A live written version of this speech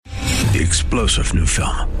The explosive new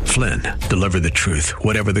film, Flynn, deliver the truth,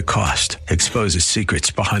 whatever the cost, exposes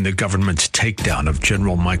secrets behind the government's takedown of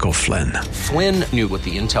General Michael Flynn. Flynn knew what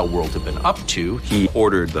the intel world had been up to. He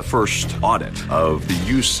ordered the first audit of the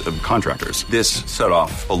use of contractors. This set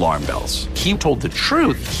off alarm bells. He told the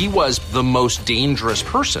truth. He was the most dangerous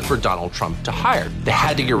person for Donald Trump to hire. They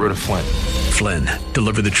had to get rid of Flynn. Flynn,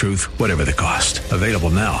 deliver the truth, whatever the cost. Available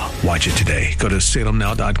now. Watch it today. Go to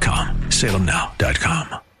salemnow.com.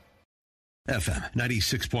 salemnow.com. FM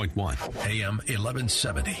 96.1, AM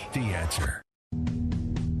 1170. The Answer.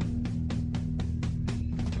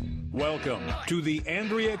 Welcome to the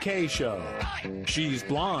Andrea Kaye Show. She's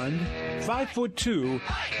blonde, 5'2",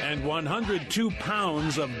 and 102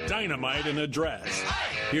 pounds of dynamite in a dress.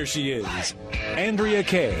 Here she is, Andrea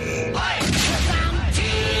Kaye.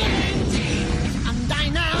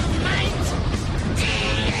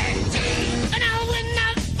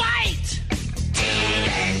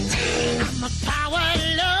 I'm a power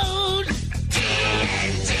load.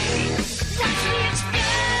 TNT. Watch me explode.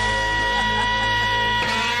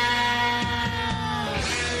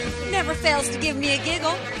 Never fails to give me a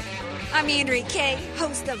giggle. I'm Andrea Kaye,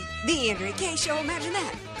 host of The Andrea Kaye Show. Imagine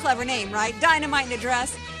that. Clever name, right? Dynamite in a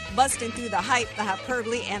dress, busting through the hype, the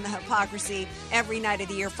hyperbole, and the hypocrisy every night of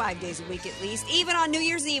the year, 5 days a week at least, even on New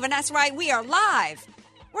Year's Eve. And that's right, we are live.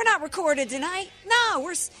 We're not recorded tonight.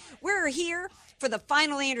 No, we're here for the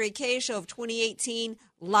final Andrea Kaye Show of 2018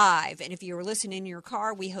 live. And if you were listening in your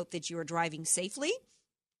car, we hope that you are driving safely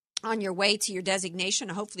on your way to your designation.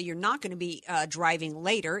 Hopefully you're not going to be driving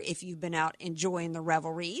later if you've been out enjoying the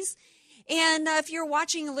revelries. And if you're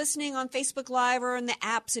watching and listening on Facebook Live or in the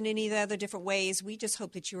apps and any of the other different ways, we just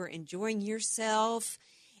hope that you are enjoying yourself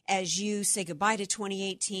as you say goodbye to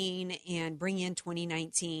 2018 and bring in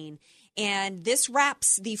 2019. And this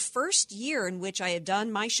wraps the first year in which I have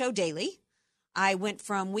done my show daily. I went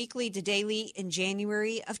from weekly to daily in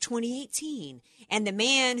January of 2018. And the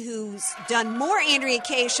man who's done more Andrea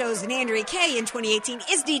Kaye shows than Andrea Kaye in 2018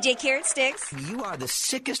 is DJ Carrot Sticks. You are the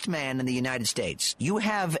sickest man in the United States. You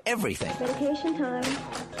have everything. Dedication time.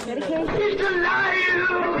 Dedication. He's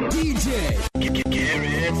alive! DJ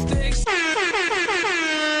Carrot Sticks.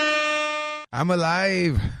 I'm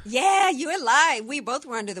alive. Yeah, you're alive. We both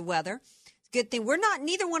were under the weather. Good thing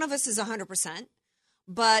neither one of us is 100%.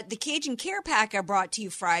 But the Cajun Care Pack I brought to you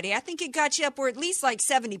Friday, I think it got you up, or at least like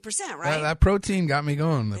 70%, right? That protein got me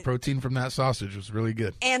going. The protein from that sausage was really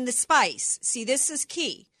good. And the spice. See, this is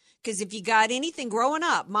key. Because if you got anything growing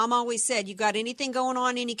up, Mom always said, you got anything going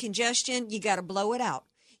on, any congestion, you got to blow it out.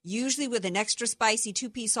 Usually with an extra spicy,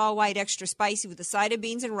 2-piece all white extra spicy with a side of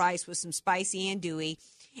beans and rice with some spicy andouille.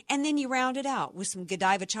 And then you round it out with some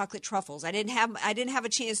Godiva chocolate truffles. I didn't have a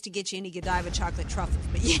chance to get you any Godiva chocolate truffles,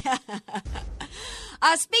 but yeah.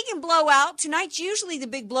 Speaking blowout, tonight's usually the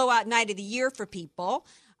big blowout night of the year for people.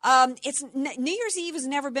 New Year's Eve has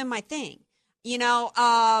never been my thing. You know,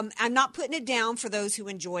 I'm not putting it down for those who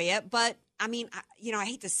enjoy it, but I mean, I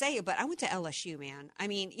hate to say it, but I went to LSU, man. I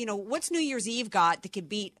mean, what's New Year's Eve got that could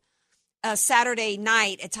beat a Saturday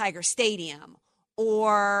night at Tiger Stadium?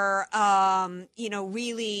 Or,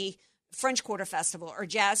 really French Quarter Festival or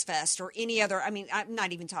Jazz Fest or any other. I mean, I'm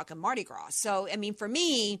not even talking Mardi Gras. So, I mean, for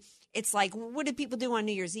me, it's like, what do people do on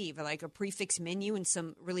New Year's Eve? Like a prefix menu and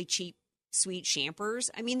some really cheap, sweet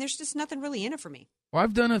champers. I mean, there's just nothing really in it for me. Well,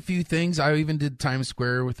 I've done a few things. I even did Times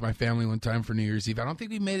Square with my family one time for New Year's Eve. I don't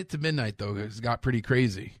think we made it to midnight, though. It got pretty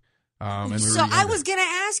crazy. So I was going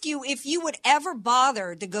to ask you if you would ever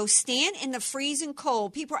bother to go stand in the freezing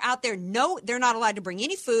cold. People are out there. No, they're not allowed to bring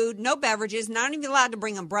any food, no beverages, not even allowed to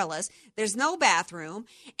bring umbrellas. There's no bathroom.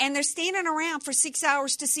 And they're standing around for 6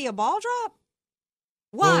 hours to see a ball drop?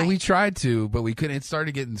 Why? Well, we tried to, but we couldn't. It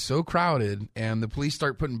started getting so crowded, and the police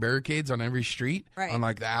start putting barricades on every street, right, on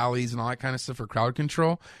like the alleys and all that kind of stuff for crowd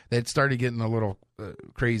control. That started getting a little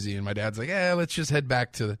crazy, and my dad's like, let's just head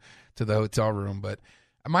back to the hotel room. But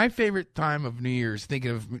my favorite time of New Year's,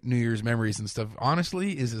 thinking of New Year's memories and stuff,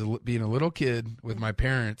 honestly, is being a little kid with my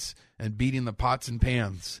parents and beating the pots and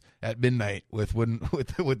pans at midnight with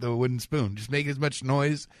the wooden spoon. Just make as much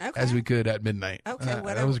noise as we could at midnight. Okay,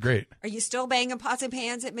 that was great. Are you still banging pots and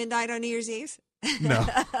pans at midnight on New Year's Eve? No,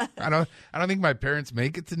 I don't think my parents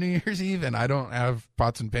make it to New Year's Eve, and I don't have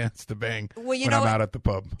pots and pans to bang when I'm out at the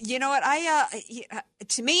pub. You know what?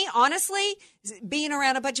 To me, honestly, being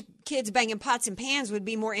around a bunch of kids banging pots and pans would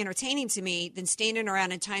be more entertaining to me than standing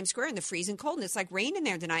around in Times Square in the freezing cold. And it's like raining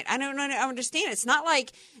there tonight. I don't understand. It's not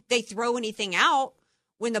like they throw anything out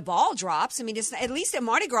when the ball drops. I mean, it's, at least at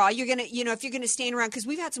Mardi Gras, you're gonna, if you're gonna stand around, because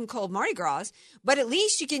we've had some cold Mardi Gras, but at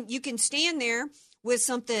least you can stand there with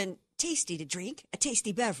something tasty to drink, a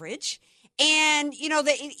tasty beverage, And,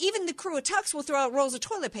 even the crew of Tux will throw out rolls of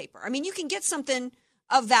toilet paper. I mean, you can get something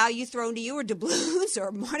of value thrown to you, or doubloons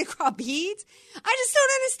or Mardi Gras beads. I just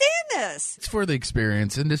don't understand this. It's for the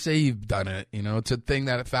experience, and to say you've done it, it's a thing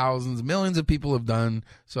that thousands, millions of people have done.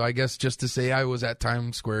 So I guess just to say I was at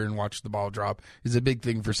Times Square and watched the ball drop is a big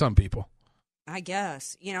thing for some people. I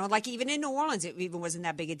guess, like even in New Orleans, it even wasn't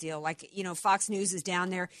that big a deal. Like, Fox News is down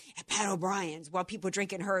there at Pat O'Brien's while people are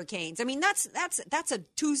drinking hurricanes. I mean, that's a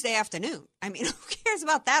Tuesday afternoon. I mean, who cares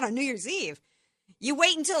about that on New Year's Eve? You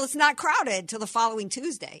wait until it's not crowded till the following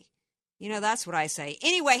Tuesday. That's what I say.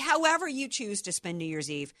 Anyway, however you choose to spend New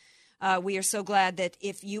Year's Eve, we are so glad that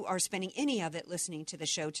if you are spending any of it listening to the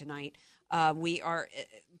show tonight, we are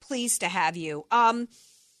pleased to have you.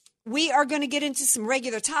 We are going to get into some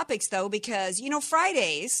regular topics, though, because,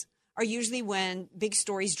 Fridays are usually when big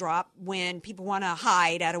stories drop, when people want to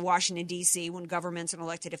hide out of Washington, D.C., when governments and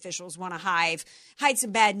elected officials want to hide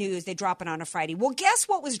some bad news. They drop it on a Friday. Well, guess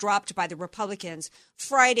what was dropped by the Republicans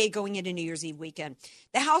Friday going into New Year's Eve weekend?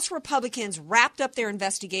 The House Republicans wrapped up their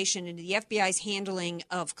investigation into the FBI's handling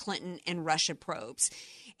of Clinton and Russia probes.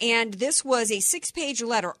 And this was a 6-page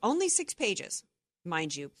letter, only 6 pages,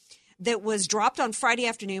 mind you, that was dropped on Friday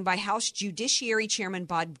afternoon by House Judiciary Chairman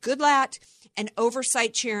Bob Goodlatte and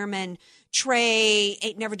Oversight Chairman Trey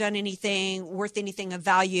ain't never done anything worth anything of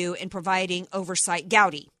value in providing oversight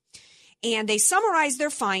Gowdy. And they summarized their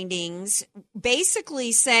findings,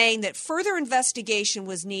 basically saying that further investigation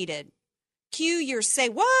was needed. Cue your say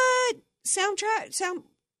what sound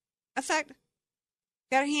effect.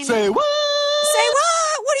 Got a hand? Say what? Say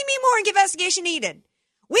what? What do you mean more investigation needed?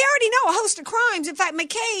 We already know a host of crimes. In fact,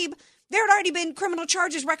 McCabe, there had already been criminal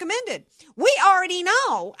charges recommended. We already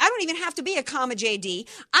know. I don't even have to be a comma JD.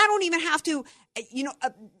 I don't even have to,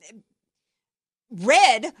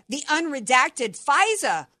 read the unredacted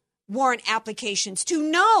FISA warrant applications to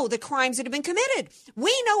know the crimes that have been committed.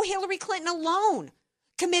 We know Hillary Clinton alone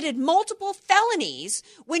committed multiple felonies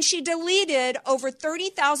when she deleted over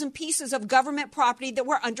 30,000 pieces of government property that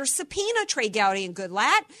were under subpoena, Trey Gowdy and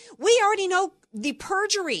Goodlatte. We already know the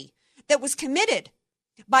perjury that was committed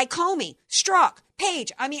by Comey, Strzok,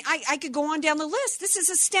 Page. I mean, I could go on down the list. This is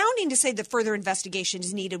astounding to say that further investigation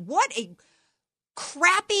is needed. What a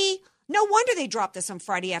crappy... No wonder they dropped this on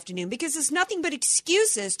Friday afternoon, because it's nothing but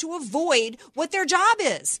excuses to avoid what their job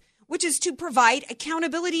is, which is to provide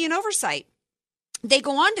accountability and oversight. They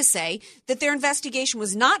go on to say that their investigation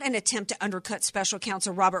was not an attempt to undercut special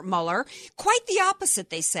counsel Robert Mueller. Quite the opposite,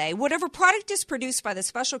 they say. Whatever product is produced by the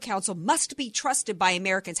special counsel must be trusted by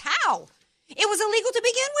Americans. How? It was illegal to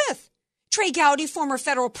begin with. Trey Gowdy, former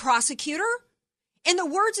federal prosecutor. In the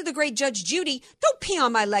words of the great Judge Judy, don't pee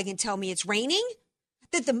on my leg and tell me it's raining.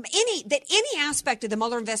 That any aspect of the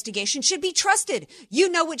Mueller investigation should be trusted. You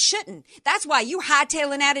know it shouldn't. That's why you're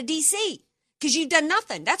hightailing out of D.C., because you've done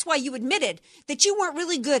nothing. That's why you admitted that you weren't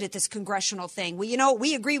really good at this congressional thing. Well,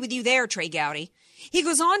 we agree with you there, Trey Gowdy. He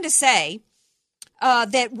goes on to say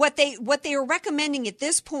that what they are recommending at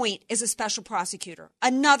this point is a special prosecutor,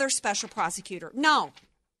 another special prosecutor. No.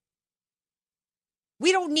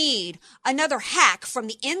 We don't need another hack from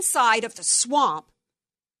the inside of the swamp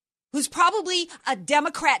who's probably a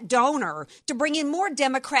Democrat donor to bring in more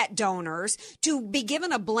Democrat donors to be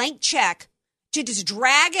given a blank check to just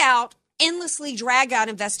endlessly drag out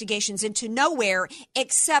investigations into nowhere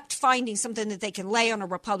except finding something that they can lay on a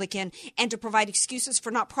Republican and to provide excuses for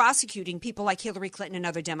not prosecuting people like Hillary Clinton and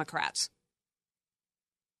other Democrats.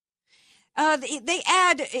 They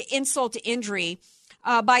add insult to injury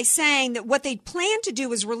by saying that what they plan to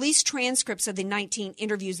do is release transcripts of the 19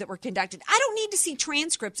 interviews that were conducted. I don't need to see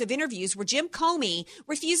transcripts of interviews where Jim Comey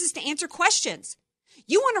refuses to answer questions.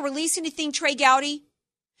 You want to release anything, Trey Gowdy?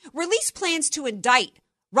 Release plans to indict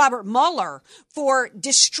Robert Mueller for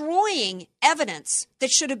destroying evidence that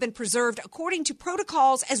should have been preserved according to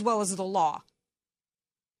protocols as well as the law.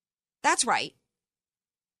 That's right.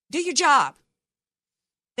 Do your job.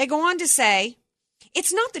 They go on to say,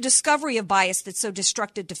 it's not the discovery of bias that's so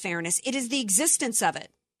destructive to fairness. It is the existence of it.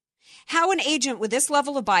 How an agent with this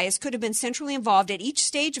level of bias could have been centrally involved at each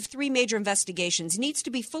stage of 3 major investigations needs to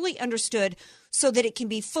be fully understood so that it can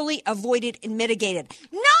be fully avoided and mitigated.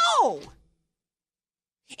 No!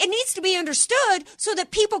 It needs to be understood so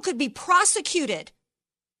that people could be prosecuted,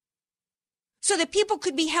 so that people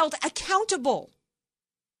could be held accountable.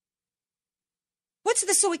 What's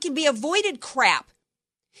the so it can be avoided crap?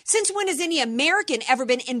 Since when has any American ever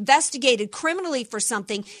been investigated criminally for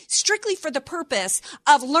something strictly for the purpose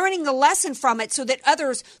of learning the lesson from it so that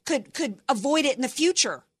others could avoid it in the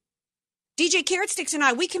future? DJ Carrot Sticks and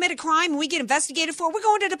I, we commit a crime and we get investigated for it, we're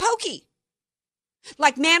going to the pokey.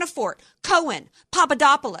 Like Manafort, Cohen,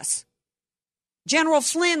 Papadopoulos. General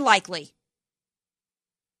Flynn likely.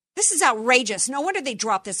 This is outrageous. No wonder they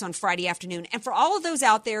dropped this on Friday afternoon. And for all of those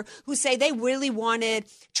out there who say they really wanted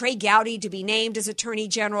Trey Gowdy to be named as Attorney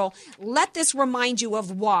General, let this remind you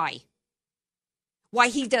of why. Why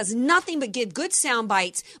he does nothing but give good sound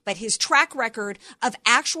bites, but his track record of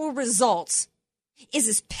actual results is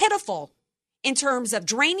as pitiful in terms of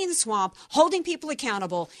draining the swamp, holding people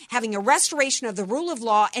accountable, having a restoration of the rule of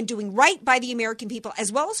law, and doing right by the American people,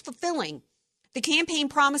 as well as fulfilling the campaign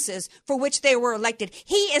promises for which they were elected.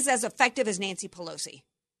 He is as effective as Nancy Pelosi.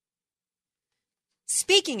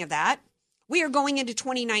 Speaking of that, we are going into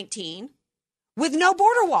 2019 with no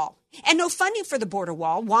border wall and no funding for the border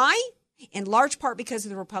wall. Why? In large part because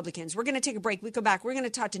of the Republicans. We're going to take a break. We come back. We're going to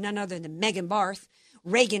talk to none other than Megan Barth,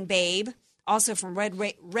 Reagan Babe, also from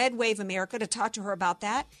Red Wave America, to talk to her about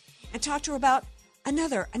that and talk to her about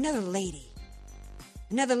another lady.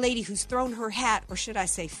 Another lady who's thrown her hat, or should I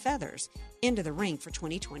say feathers, into the ring for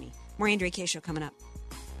 2020. More Andrea Kaye Show coming up.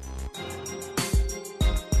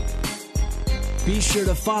 Be sure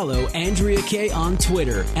to follow Andrea Kaye on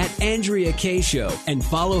Twitter at Andrea Kaye Show and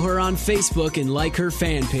follow her on Facebook and like her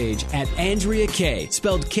fan page at Andrea Kaye,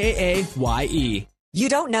 spelled Kaye. You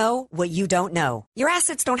don't know what you don't know. Your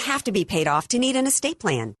assets don't have to be paid off to need an estate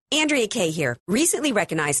plan. Andrea Kaye here. Recently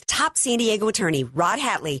recognized top San Diego attorney Rod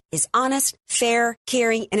Hatley is honest, fair,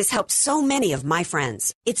 caring, and has helped so many of my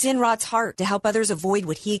friends. It's in Rod's heart to help others avoid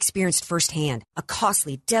what he experienced firsthand, a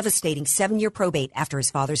costly, devastating 7-year probate after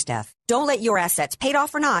his father's death. Don't let your assets, paid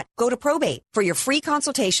off or not, go to probate. For your free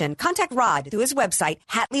consultation, contact Rod through his website,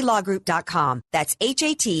 HatleyLawGroup.com. That's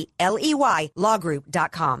HATLEY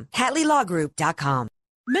lawgroup.com. HatleyLawGroup.com.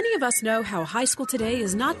 Many of us know how high school today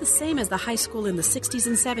is not the same as the high school in the 60s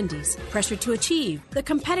and 70s. Pressure to achieve, the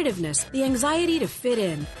competitiveness, the anxiety to fit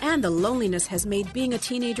in, and the loneliness has made being a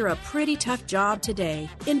teenager a pretty tough job today.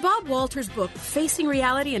 In Bob Walter's book, Facing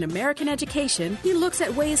Reality in American Education, he looks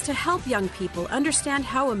at ways to help young people understand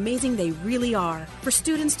how amazing they really are, for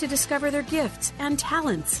students to discover their gifts and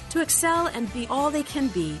talents, to excel and be all they can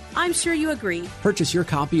be. I'm sure you agree. Purchase your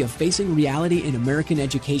copy of Facing Reality in American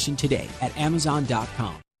Education today at Amazon.com.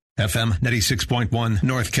 FM 96.1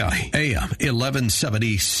 North County, AM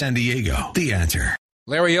 1170 San Diego. The Answer.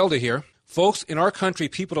 Larry Elder here. Folks, in our country,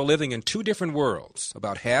 people are living in two different worlds.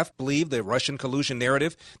 About half believe the Russian collusion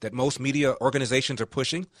narrative that most media organizations are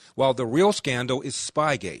pushing, while the real scandal is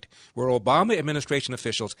Spygate, where Obama administration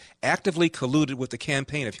officials actively colluded with the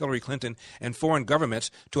campaign of Hillary Clinton and foreign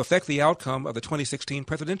governments to affect the outcome of the 2016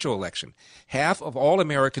 presidential election. Half of all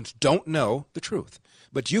Americans don't know the truth.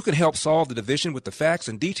 But you can help solve the division with the facts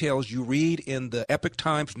and details you read in the Epoch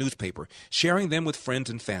Times newspaper, sharing them with friends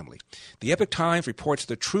and family. The Epoch Times reports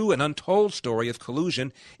the true and untold story of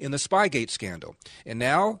collusion in the Spygate scandal. And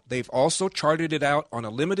now they've also charted it out on a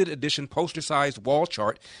limited edition poster-sized wall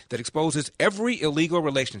chart that exposes every illegal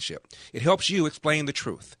relationship. It helps you explain the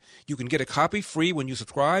truth. You can get a copy free when you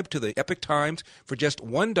subscribe to the Epoch Times for just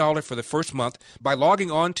 $1 for the first month by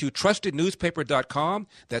logging on to trustednewspaper.com.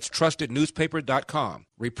 That's trustednewspaper.com.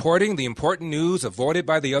 Reporting the important news avoided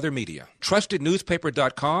by the other media.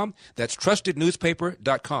 TrustedNewspaper.com. That's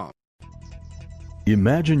TrustedNewspaper.com.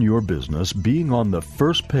 Imagine your business being on the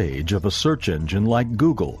first page of a search engine like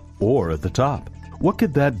Google, or at the top. What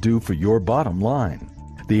could that do for your bottom line?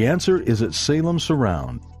 The answer is at Salem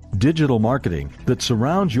Surround. Digital marketing that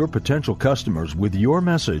surrounds your potential customers with your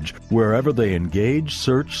message wherever they engage,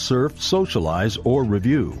 search, surf, socialize, or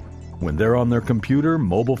review. When they're on their computer,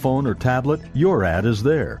 mobile phone, or tablet, your ad is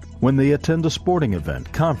there. When they attend a sporting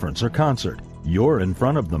event, conference, or concert, you're in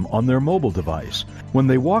front of them on their mobile device. When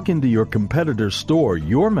they walk into your competitor's store,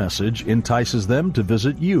 your message entices them to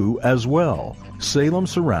visit you as well. Salem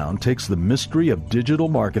Surround takes the mystery of digital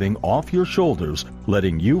marketing off your shoulders,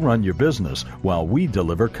 letting you run your business while we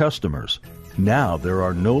deliver customers. Now there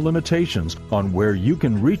are no limitations on where you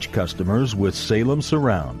can reach customers with Salem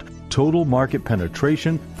Surround. Total market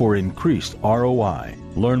penetration for increased ROI.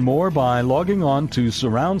 Learn more by logging on to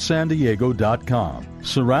SurroundSanDiego.com.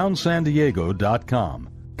 SurroundSanDiego.com.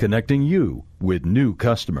 Connecting you with new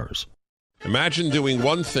customers. Imagine doing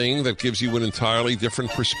one thing that gives you an entirely different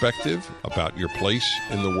perspective about your place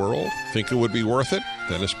in the world. Think it would be worth it?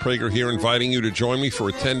 Dennis Prager here, inviting you to join me for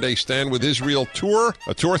a 10-day Stand with Israel tour,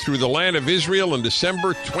 a tour through the land of Israel in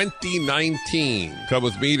December 2019. Come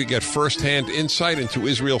with me to get first-hand insight into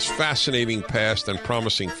Israel's fascinating past and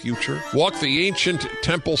promising future. Walk the ancient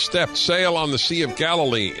temple steps, sail on the Sea of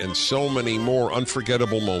Galilee, and so many more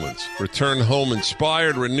unforgettable moments. Return home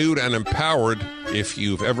inspired, renewed, and empowered. If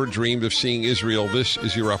you've ever dreamed of seeing Israel, this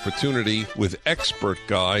is your opportunity with expert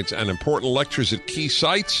guides and important lectures at key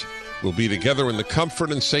sites. We'll be together in the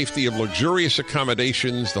comfort and safety of luxurious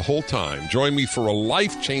accommodations the whole time. Join me for a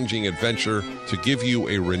life-changing adventure to give you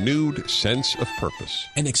a renewed sense of purpose.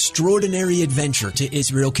 An extraordinary adventure to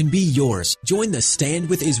Israel can be yours. Join the Stand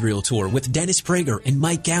with Israel tour with Dennis Prager and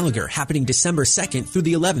Mike Gallagher, happening December 2nd through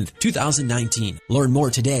the 11th, 2019. Learn more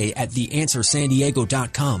today at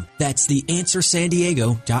theanswersandiego.com. That's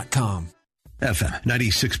theanswersandiego.com. FM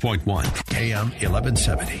 96.1, AM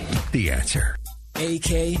 1170. The Answer.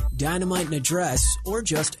 AK, Dynamite and Address, or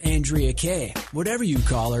just Andrea K. Whatever you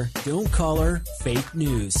call her, don't call her fake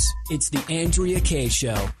news. It's the Andrea K.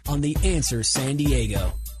 Show on The Answer San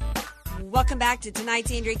Diego. Welcome back to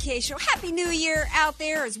tonight's Andrea K. Show. Happy New Year out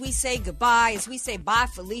there as we say goodbye, as we say bye,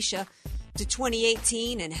 Felicia, to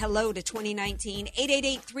 2018 and hello to 2019.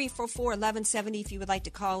 888-344-1170 if you would like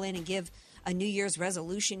to call in and give a New Year's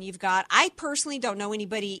resolution you've got. I personally don't know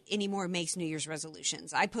anybody anymore who makes New Year's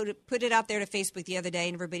resolutions. I put it out there to Facebook the other day,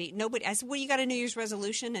 and nobody. I said, "Well, you got a New Year's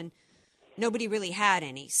resolution?" And nobody really had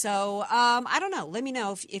any. So I don't know. Let me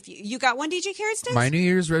know if you got one, DJ Carrot. My New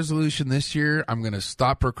Year's resolution this year, I'm going to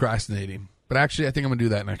stop procrastinating. But actually, I think I'm going to do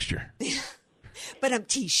that next year.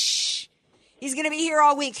 But shh. He's going to be here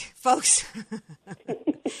all week, folks.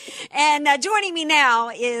 And joining me now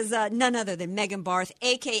is none other than Megan Barth,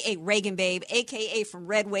 a.k.a. Reagan Babe, a.k.a. from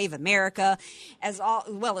Red Wave America, as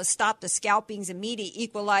well as Stop the Scalpings and Media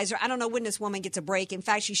Equalizer. I don't know when this woman gets a break. In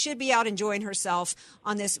fact, she should be out enjoying herself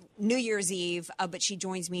on this New Year's Eve, but she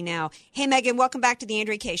joins me now. Hey, Megan, welcome back to the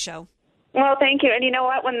Andrea K. Show. Well, thank you. And you know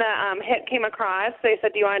what? When the hit came across, they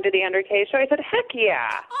said, "Do you want to do the Andrea K. Show?" I said, "Heck yeah.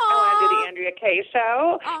 I want to do the Andrea K.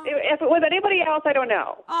 Show." If it was anybody else, I don't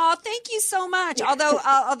know. Oh, thank you so much. Although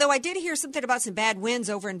I did hear something about some bad winds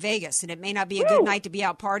over in Vegas, and it may not be a good night to be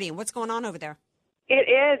out partying. What's going on over there? It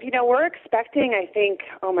is. You know, we're expecting, I think,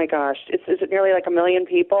 oh my gosh, is it nearly like 1 million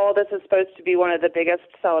people? This is supposed to be one of the biggest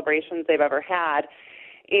celebrations they've ever had.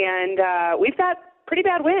 And we've got pretty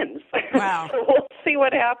bad winds. Wow. So we'll see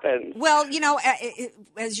what happens. Well, you know,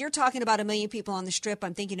 as you're talking about 1 million people on the Strip,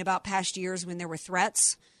 I'm thinking about past years when there were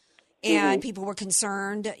threats and people were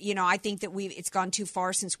concerned. You know, I think that it's gone too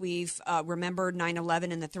far since we've remembered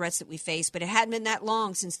 9/11 and the threats that we faced. But it hadn't been that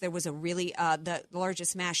long since there was a really the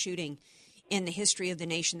largest mass shooting in the history of the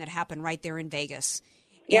nation that happened right there in Vegas.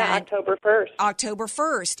 Yeah, and October 1st. October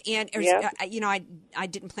 1st. And, you know, I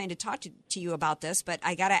didn't plan to talk to you about this, but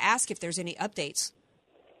I got to ask if there's any updates.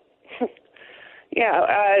 Yeah,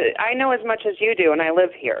 I know as much as you do, and I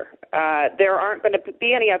live here. There aren't going to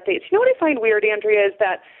be any updates. You know what I find weird, Andrea, is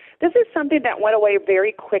that this is something that went away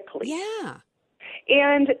very quickly. Yeah.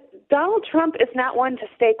 And Donald Trump is not one to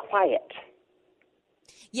stay quiet.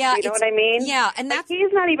 Yeah, you know what I mean? Yeah, and that's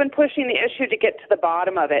he's not even pushing the issue to get to the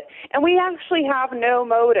bottom of it. And we actually have no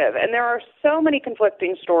motive. And there are so many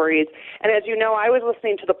conflicting stories. And as you know, I was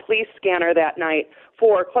listening to the police scanner that night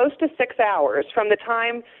for close to 6 hours. From the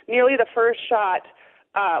time nearly the first shot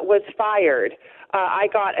was fired, I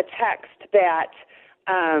got a text that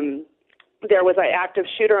there was an active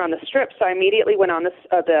shooter on the Strip. So I immediately went on the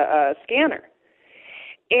scanner.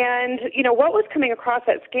 And, you know, what was coming across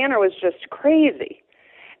that scanner was just crazy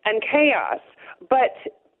and chaos, but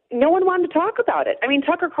no one wanted to talk about it. I mean,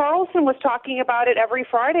 Tucker Carlson was talking about it every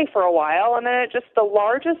Friday for a while, and then the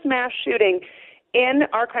largest mass shooting in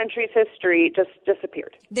our country's history just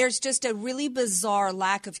disappeared. There's just a really bizarre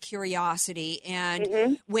lack of curiosity,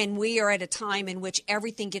 and when we are at a time in which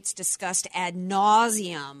everything gets discussed ad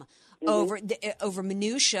nauseum, over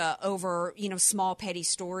minutia, over, you know, small petty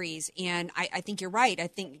stories. And I think you're right. I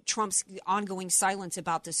think Trump's ongoing silence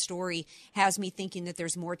about this story has me thinking that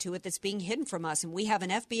there's more to it that's being hidden from us. And we have an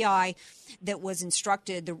FBI that was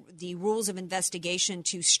instructed the rules of investigation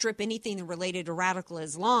to strip anything related to radical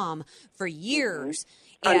Islam for years.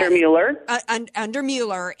 Under Mueller. Under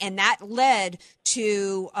Mueller, and that led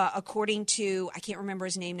to, according to, I can't remember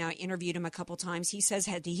his name now, I interviewed him a couple times. He says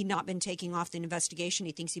had he not been taking off the investigation,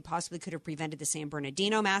 he thinks he possibly could have prevented the San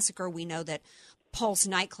Bernardino massacre. We know that Pulse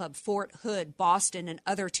nightclub, Fort Hood, Boston, and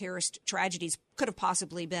other terrorist tragedies could have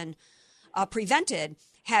possibly been prevented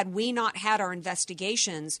had we not had our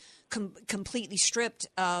investigations completely stripped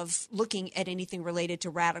of looking at anything related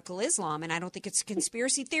to radical Islam. And I don't think it's a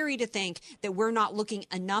conspiracy theory to think that we're not looking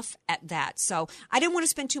enough at that. So I didn't want to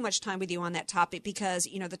spend too much time with you on that topic because,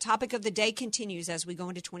 you know, the topic of the day continues as we go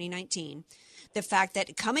into 2019. The fact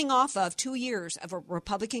that coming off of 2 years of a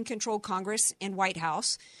Republican-controlled Congress and White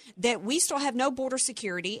House, that we still have no border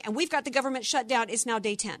security and we've got the government shut down. It's now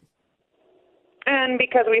day 10. And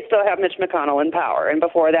because we still have Mitch McConnell in power. And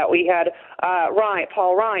before that, we had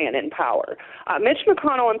Paul Ryan in power. Mitch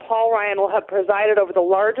McConnell and Paul Ryan will have presided over the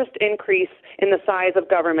largest increase in the size of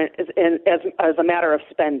government as a matter of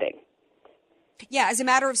spending. Yeah, as a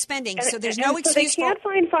matter of spending. So there's no excuse. So they can't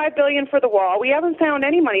find $5 billion for the wall. We haven't found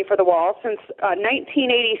any money for the wall since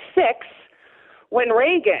 1986, when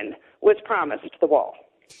Reagan was promised the wall.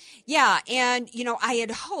 Yeah, and I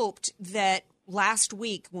had hoped that last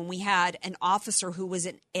week when we had an officer who was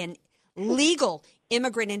an legal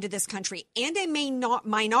immigrant into this country and a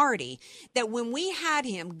minority, that when we had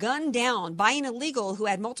him gunned down by an illegal who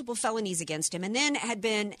had multiple felonies against him and then had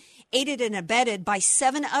been aided and abetted by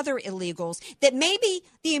 7 other illegals, that maybe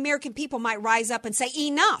the American people might rise up and say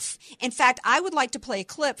enough. In fact, I would like to play a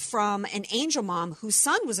clip from an Angel mom whose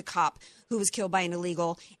son was a cop who was killed by an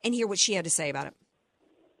illegal and hear what she had to say about it.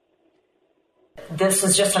 This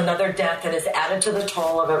is just another death that is added to the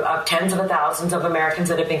toll of tens of thousands of Americans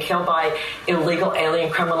that have been killed by illegal alien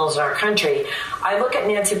criminals in our country. I look at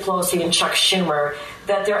Nancy Pelosi and Chuck Schumer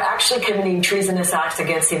that they're actually committing treasonous acts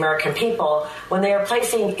against the American people when they are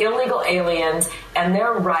placing illegal aliens and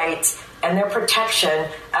their rights and their protection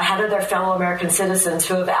ahead of their fellow American citizens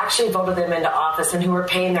who have actually voted them into office and who are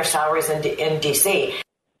paying their salaries in D.C.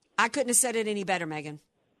 I couldn't have said it any better, Megan.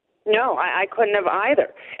 No, I couldn't have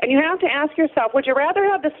either. And you have to ask yourself, would you rather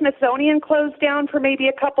have the Smithsonian closed down for maybe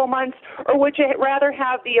a couple months, or would you rather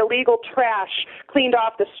have the illegal trash cleaned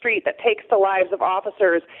off the street that takes the lives of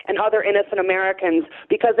officers and other innocent Americans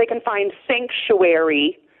because they can find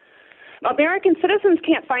sanctuary? American citizens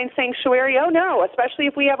can't find sanctuary, oh no, especially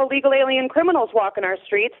if we have illegal alien criminals walking our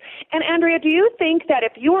streets. And Andrea, do you think that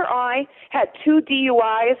if you or I had 2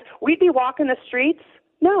 DUIs, we'd be walking the streets?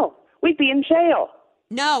 No, we'd be in jail.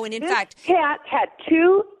 No, and in fact... This cat had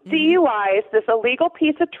 2 DUIs, this illegal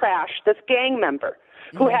piece of trash, this gang member,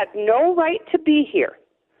 who had no right to be here,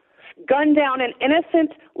 gunned down an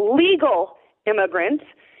innocent, legal immigrant,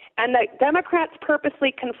 and the Democrats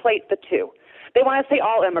purposely conflate the two. They want to say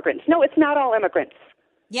all immigrants. No, it's not all immigrants.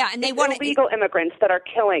 Yeah, and they want illegal immigrants that are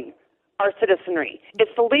killing our citizenry.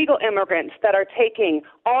 It's the legal immigrants that are taking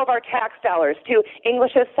all of our tax dollars to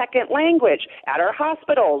English as second language at our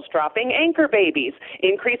hospitals, dropping anchor babies,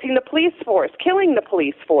 increasing the police force, killing the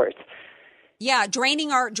police force. Yeah,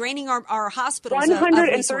 draining our hospitals.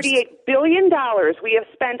 $138 billion we have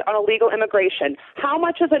spent on illegal immigration. How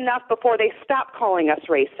much is enough before they stop calling us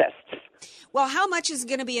racists? Well, how much is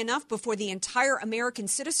going to be enough before the entire American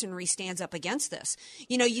citizenry stands up against this?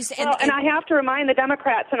 And I have to remind the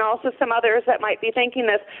Democrats and also some others that might be thinking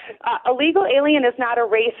this, illegal alien is not a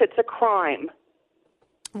race, it's a crime.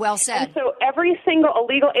 Well said. And so every single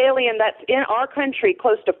illegal alien that's in our country,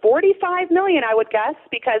 close to 45 million, I would guess,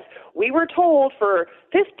 because we were told for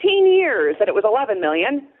 15 years that it was 11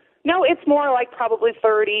 million. No, it's more like probably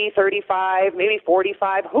 30, 35, maybe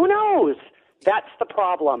 45. Who knows? That's the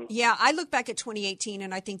problem. Yeah, I look back at 2018,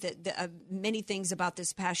 and I think that many things about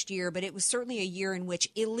this past year, but it was certainly a year in which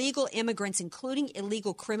illegal immigrants, including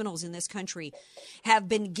illegal criminals in this country, have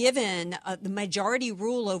been given the majority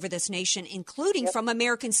rule over this nation, including from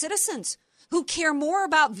American citizens who care more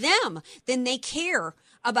about them than they care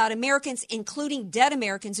about Americans, including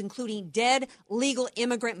dead legal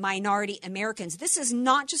immigrant minority Americans. This is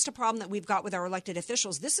not just a problem that we've got with our elected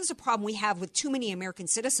officials. This is a problem we have with too many American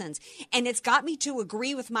citizens. And it's got me to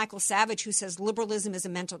agree with Michael Savage, who says liberalism is a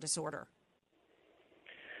mental disorder.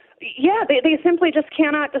 Yeah, they simply just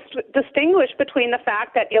cannot distinguish between the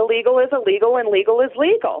fact that illegal is illegal and legal is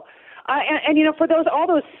legal. And for all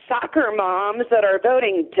those soccer moms that are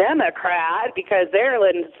voting Democrat because they're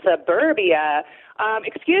in suburbia,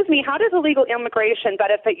 excuse me, how does illegal immigration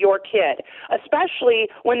benefit your kid? Especially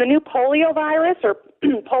when the new polio virus or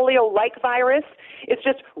polio-like virus is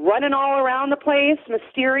just running all around the place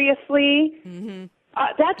mysteriously. Mm-hmm.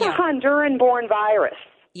 That's a Honduran-born virus.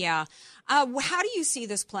 Yeah. How do you see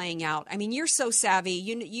this playing out? I mean, you're so savvy.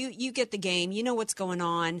 You get the game. You know what's going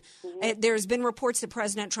on. Mm-hmm. There's been reports that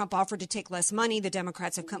President Trump offered to take less money. The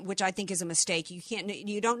Democrats have come, which I think is a mistake.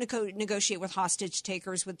 You don't negotiate with hostage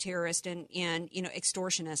takers, with terrorists and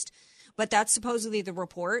extortionists. But that's supposedly the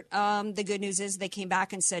report. The good news is they came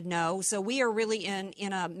back and said no. So we are really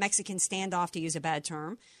in a Mexican standoff, to use a bad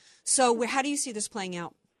term. So how do you see this playing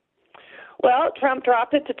out? Well, Trump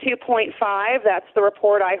dropped it to 2.5. That's the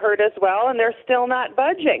report I heard as well, and they're still not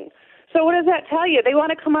budging. So what does that tell you? They want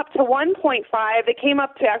to come up to 1.5. They came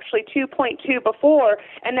up to actually 2.2 before,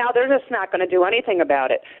 and now they're just not going to do anything about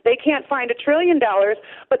it. They can't find $1 trillion,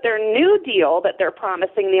 but their new deal that they're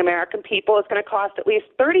promising the American people is going to cost at least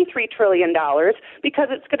 $33 trillion because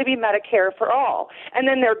it's going to be Medicare for all. And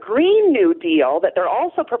then their Green New Deal that they're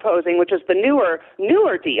also proposing, which is the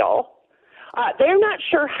newer deal, they're not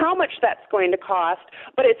sure how much that's going to cost,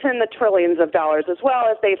 but it's in the trillions of dollars as well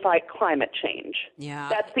as they fight climate change. Yeah.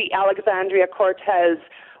 That's the Alexandria Cortez,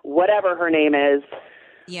 whatever her name is,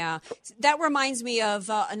 Yeah. That reminds me of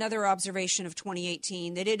another observation of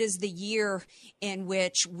 2018, that it is the year in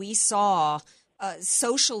which we saw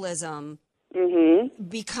socialism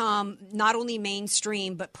become not only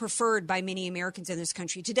mainstream but preferred by many Americans in this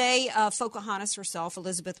country. Today, Pocahontas herself,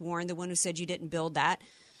 Elizabeth Warren, the one who said you didn't build that,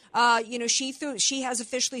 she has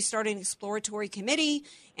officially started an exploratory committee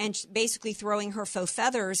and basically throwing her faux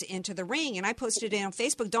feathers into the ring. And I posted it on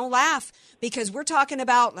Facebook. Don't laugh, because we're talking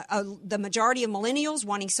about the majority of millennials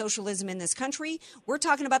wanting socialism in this country. We're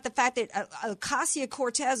talking about the fact that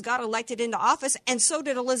Ocasio-Cortez got elected into office, and so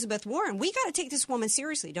did Elizabeth Warren. We got to take this woman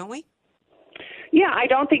seriously, don't we? Yeah, I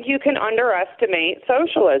don't think you can underestimate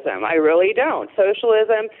socialism. I really don't.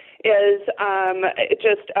 Socialism is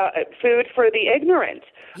just food for the ignorant.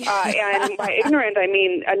 And by ignorant, I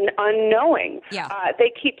mean unknowing. Yeah.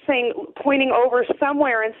 They keep pointing over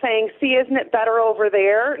somewhere and saying, see, isn't it better over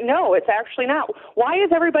there? No, it's actually not. Why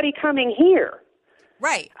is everybody coming here?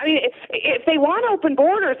 Right. I mean, if they want open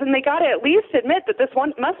borders, then they got to at least admit that this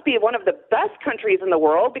one must be one of the best countries in the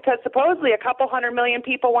world, because supposedly a couple 100 million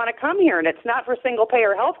people want to come here, and it's not for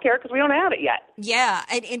single-payer health care because we don't have it yet. Yeah.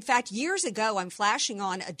 And in fact, years ago, I'm flashing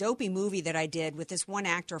on a dopey movie that I did with this one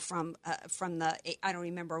actor from the, I don't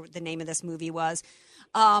remember what the name of this movie was,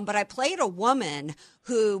 but I played a woman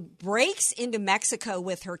who breaks into Mexico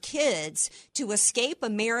with her kids to escape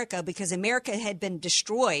America because America had been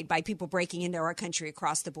destroyed by people breaking into our country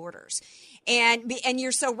across the borders. And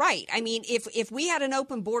you're so right. I mean, if we had an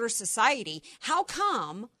open border society, how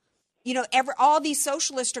come, all these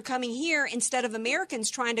socialists are coming here instead of Americans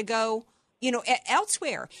trying to go,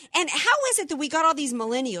 elsewhere? And how is it that we got all these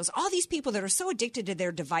millennials, all these people that are so addicted to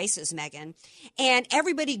their devices, Megan, and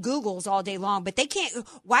everybody Googles all day long, but they can't,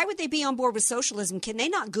 why would they be on board with socialism? Can they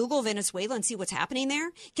not Google Venezuela and see what's happening there?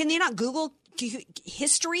 Can they not Google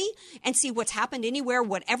history and see what's happened anywhere,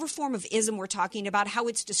 whatever form of ism we're talking about, how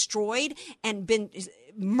it's destroyed and been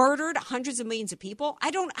murdered hundreds of millions of people? I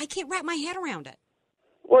can't wrap my head around it.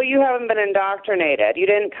 Well, you haven't been indoctrinated. You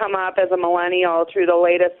didn't come up as a millennial through the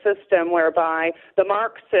latest system whereby the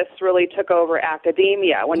Marxists really took over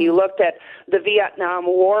academia. When you looked at the Vietnam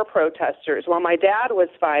War protesters, while my dad was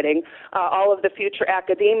fighting, all of the future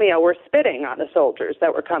academia were spitting on the soldiers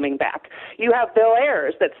that were coming back. You have Bill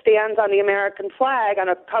Ayers that stands on the American flag on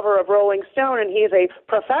a cover of Rolling Stone, and he's a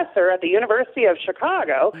professor at the University of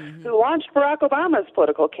Chicago who launched Barack Obama's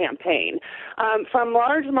political campaign. From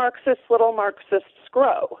large Marxists, little Marxists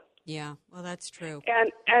grow. Yeah, well, that's true.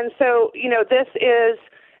 And so, this is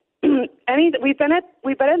we've been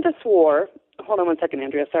in this war. Hold on one second,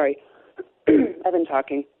 Andrea. Sorry, I've been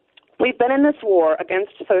talking. We've been in this war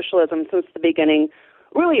against socialism since the beginning,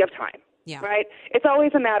 really, of time. Yeah. Right. It's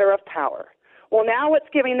always a matter of power. Well, now what's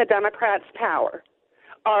giving the Democrats power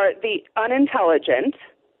are the unintelligent,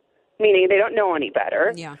 meaning they don't know any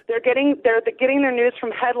better. Yeah. They're getting their news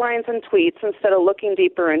from headlines and tweets instead of looking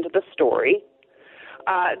deeper into the story.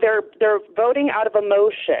 They're voting out of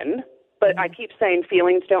emotion, but I keep saying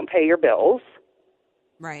feelings don't pay your bills.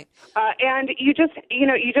 Right. And you just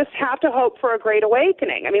have to hope for a great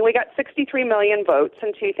awakening. I mean, we got 63 million votes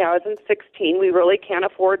in 2016. We really can't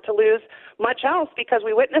afford to lose much else because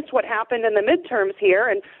we witnessed what happened in the midterms here,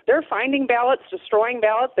 and they're finding ballots, destroying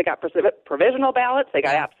ballots. They got provisional ballots. They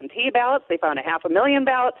got absentee ballots. They found 500,000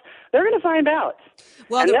 ballots. They're going to find ballots.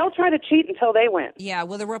 Well, and they'll try to cheat until they win. Yeah,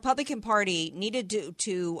 well, the Republican Party needed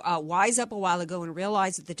to wise up a while ago and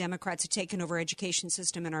realize that the Democrats had taken over education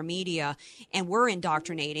system and our media and were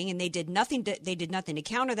indoctrinating, and they did nothing to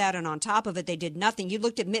counter that, and on top of it, they did nothing. You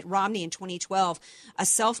looked at Mitt Romney in 2012,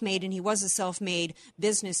 and he was a self-made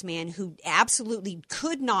businessman who absolutely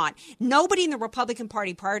could not. Nobody in the Republican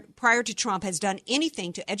Party prior to Trump has done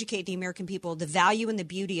anything to educate the American people the value and the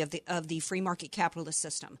beauty of the free market capitalist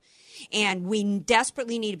system. And we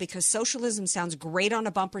desperately need it because socialism sounds great on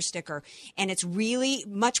a bumper sticker, and it's really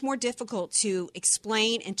much more difficult to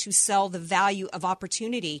explain and to sell the value of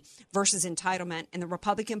opportunity versus entitlement. And the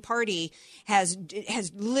Republican Party has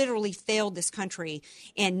literally failed this country,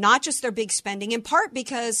 and not just their big spending, in part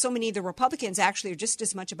because so many of the Republicans actually are just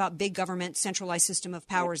as much about big government, centralized system of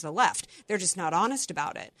power as the left. They're just not honest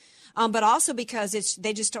about it. But also because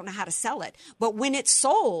they just don't know how to sell it. But when it's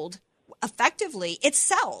sold effectively, it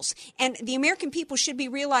sells. And the American people should be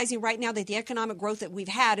realizing right now that the economic growth that we've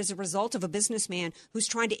had is a result of a businessman who's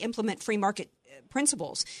trying to implement free market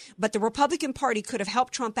principles. But the Republican Party could have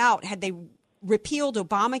helped Trump out had they repealed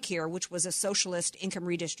Obamacare, which was a socialist income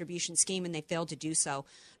redistribution scheme, and they failed to do so.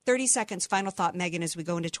 30 seconds, final thought, Megan, as we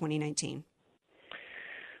go into 2019.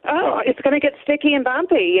 Oh, it's going to get sticky and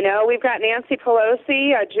bumpy. You know, we've got Nancy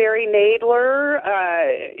Pelosi, Jerry Nadler,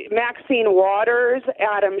 Maxine Waters,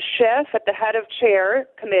 Adam Schiff at the head of chair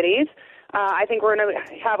committees. I think we're going to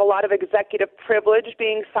have a lot of executive privilege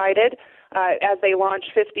being cited as they launch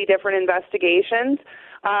 50 different investigations.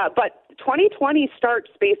 But 2020 starts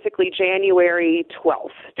basically January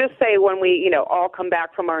 12th. Just say when we, all come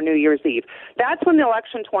back from our New Year's Eve. That's when the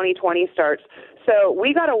election 2020 starts. So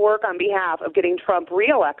we got to work on behalf of getting Trump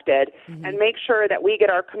reelected and make sure that we get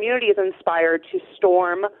our communities inspired to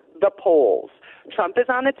storm the polls. Trump is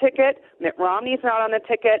on the ticket. Mitt Romney's not on the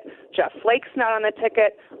ticket. Jeff Flake's not on the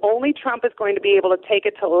ticket. Only Trump is going to be able to take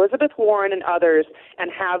it to Elizabeth Warren and others and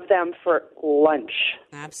have them for lunch.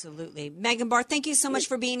 Absolutely. Megan Barth, thank you so much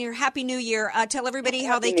for being here. Happy New Year. Tell everybody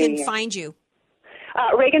how they can find you.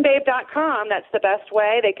 ReaganBabe.com. That's the best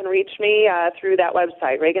way. They can reach me through that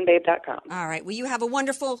website, ReaganBabe.com. All right. Well, you have a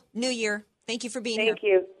wonderful New Year. Thank you for being here. Thank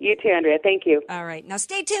you. You too, Andrea. Thank you. All right. Now,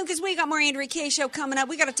 stay tuned because we got more Andrea Kaye Show coming up.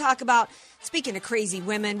 We got to talk about, speaking of crazy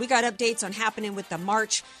women, we got updates on happening with the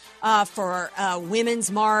march for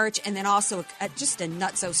Women's March, and then also just a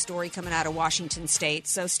nutso story coming out of Washington State.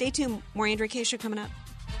 So stay tuned. More Andrea Kaye Show coming up.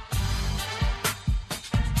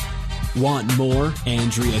 Want more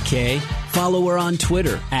Andrea Kaye? Follow her on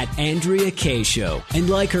Twitter at Andrea Kaye Show and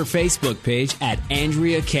like her Facebook page at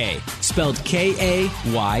Andrea Kaye, spelled Kaye.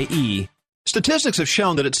 Statistics have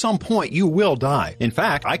shown that at some point you will die. In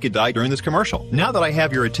fact, I could die during this commercial. Now that I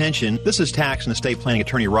have your attention, this is tax and estate planning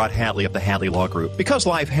attorney Rod Hadley of the Hadley Law Group. Because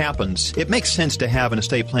life happens, it makes sense to have an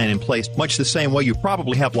estate plan in place, much the same way you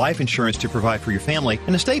probably have life insurance to provide for your family.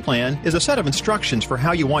 An estate plan is a set of instructions for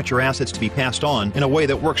how you want your assets to be passed on in a way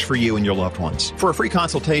that works for you and your loved ones. For a free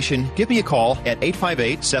consultation, give me a call at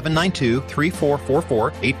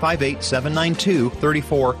 858-792-3444,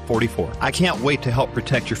 858-792-3444. I can't wait to help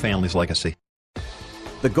protect your family's legacy.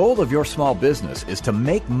 The goal of your small business is to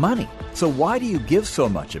make money. So why do you give so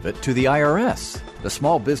much of it to the IRS? The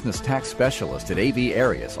small business tax specialists at AV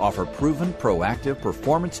Arias offer proven, proactive,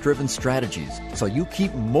 performance-driven strategies so you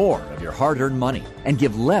keep more of your hard-earned money and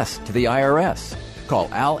give less to the IRS. Call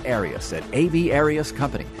Al Arias at AV Arias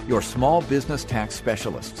Company, your small business tax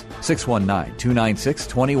specialists.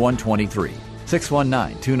 619-296-2123.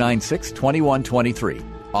 619-296-2123.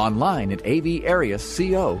 Online at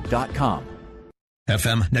avariasco.com.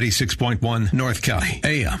 FM 96.1 North County,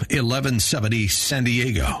 AM 1170 San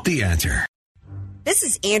Diego. The Answer. This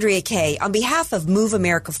is Andrea Kaye on behalf of Move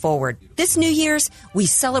America Forward. This New Year's, we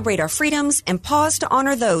celebrate our freedoms and pause to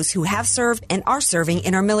honor those who have served and are serving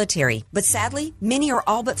in our military. But sadly, many are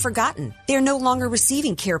all but forgotten. They are no longer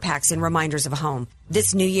receiving care packs and reminders of home.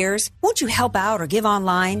 This New Year's, won't you help out or give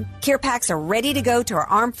online? Care packs are ready to go to our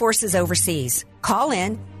armed forces overseas. Call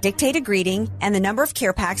in, dictate a greeting, and the number of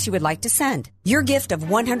care packs you would like to send. Your gift of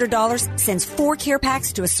 $100 sends 4 care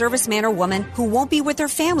packs to a serviceman or woman who won't be with their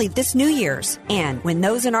family this New Year's. And when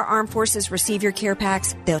those in our armed forces receive your care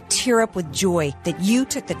packs, they'll tear up with joy that you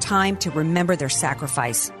took the time to remember their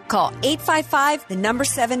sacrifice. Call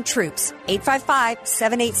 855-7-TROOPS,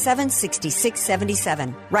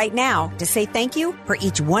 855-787-6677. Right now, to say thank you, for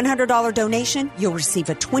each $100 donation, you'll receive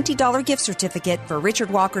a $20 gift certificate for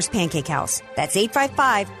Richard Walker's Pancake House. That's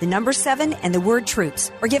 855-7 and the word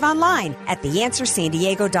troops. Or give online at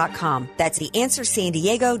theanswersandiego.com. That's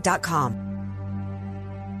theanswersandiego.com.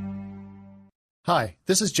 Hi,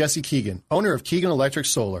 this is Jesse Keegan, owner of Keegan Electric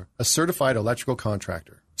Solar, a certified electrical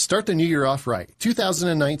contractor. Start the new year off right.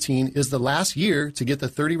 2019 is the last year to get the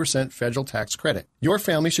 30% federal tax credit. Your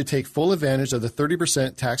family should take full advantage of the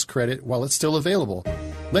 30% tax credit while it's still available.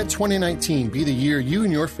 Let 2019 be the year you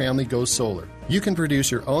and your family go solar. You can produce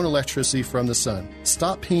your own electricity from the sun.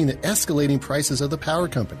 Stop paying the escalating prices of the power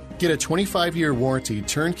company. Get a 25-year warranty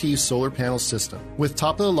turnkey solar panel system with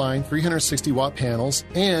top-of-the-line 360-watt panels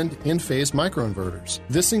and in-phase microinverters.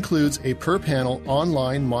 This includes a per-panel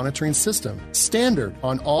online monitoring system, standard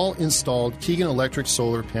on all installed Keegan Electric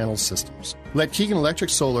solar panel systems. Let Keegan Electric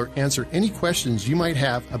Solar answer any questions you might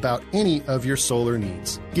have about any of your solar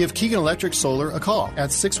needs. Give Keegan Electric Solar a call at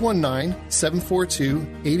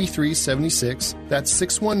 619-742-8376. That's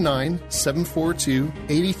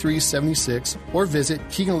 619-742-8376. Or visit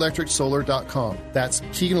KeeganElectricSolar.com. That's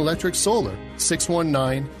Keegan Electric Solar,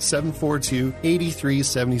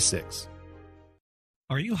 619-742-8376.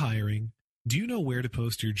 Are you hiring? Do you know where to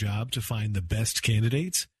post your job to find the best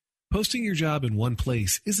candidates? Posting your job in one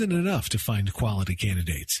place isn't enough to find quality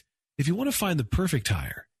candidates. If you want to find the perfect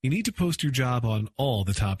hire, you need to post your job on all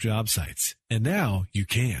the top job sites. And now you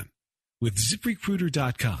can. With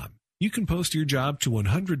ZipRecruiter.com, you can post your job to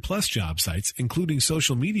 100-plus job sites, including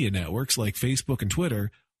social media networks like Facebook and Twitter,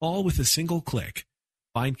 all with a single click.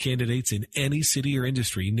 Find candidates in any city or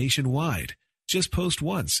industry nationwide. Just post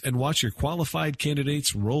once and watch your qualified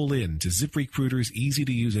candidates roll in to ZipRecruiter's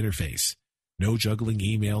easy-to-use interface. No juggling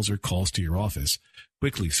emails or calls to your office.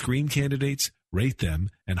 Quickly screen candidates, rate them,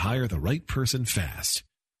 and hire the right person fast.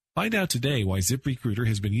 Find out today why ZipRecruiter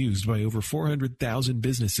has been used by over 400,000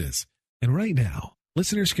 businesses. And right now,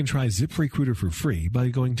 listeners can try ZipRecruiter for free by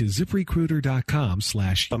going to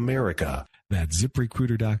ZipRecruiter.com/America. That's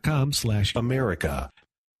ZipRecruiter.com/America.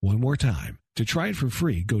 One more time. To try it for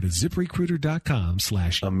free, go to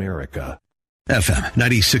ZipRecruiter.com/America. FM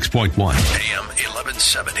 96.1, AM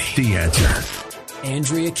 1170. The Answer.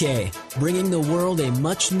 Andrea Kaye, bringing the world a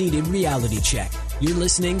much-needed reality check. You're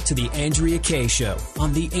listening to The Andrea Kaye Show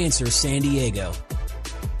on The Answer San Diego.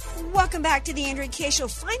 Welcome back to The Andrea Kaye Show,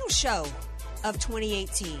 final show of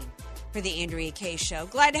 2018 for The Andrea Kaye Show.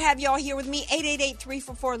 Glad to have you all here with me.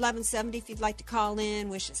 888-344-1170 if you'd like to call in.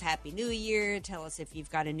 Wish us Happy New Year. Tell us if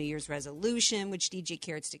you've got a New Year's resolution, which DJ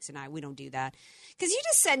Carrot Sticks and I, we don't do that. Because you're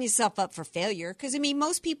just setting yourself up for failure. Because, I mean,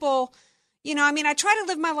 most people, I try to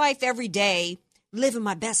live my life every day, living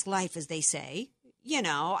my best life, as they say.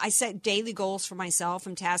 I set daily goals for myself.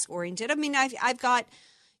 I'm task-oriented. I mean, I've got,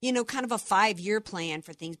 kind of a 5-year plan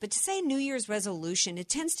for things. But to say New Year's resolution, it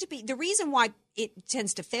tends to be – the reason why it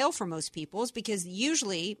tends to fail for most people is because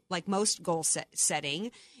usually, like most goal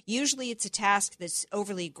setting, usually it's a task that's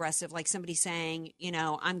overly aggressive, like somebody saying,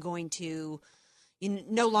 I'm going to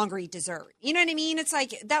no longer eat dessert. You know what I mean? It's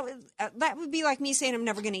like that would be like me saying I'm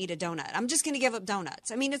never going to eat a donut. I'm just going to give up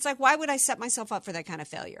donuts. I mean, it's like, why would I set myself up for that kind of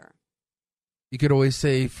failure? You could always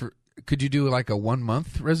say could you do like a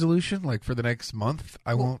 1-month resolution? Like for the next month,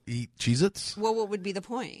 I won't eat Cheez-Its? Well, what would be the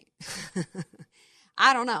point?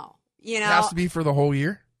 I don't know. It has to be for the whole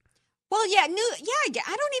year? Well, I don't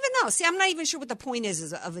even know. See, I'm not even sure what the point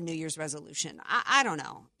is of a New Year's resolution. I don't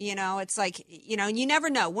know. It's like, you never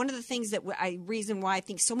know. One of the things reason why I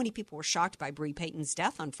think so many people were shocked by Brie Payton's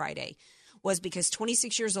death on Friday was because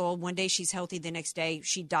 26 years old, one day she's healthy, the next day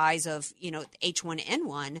she dies of,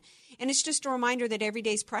 H1N1. And it's just a reminder that every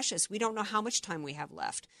day is precious. We don't know how much time we have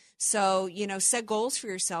left. So, set goals for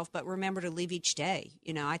yourself, but remember to live each day.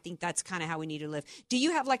 I think that's kind of how we need to live. Do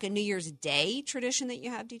you have like a New Year's Day tradition that you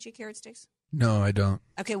have, DJ Carrot Sticks? No, I don't.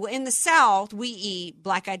 Okay, well, in the South, we eat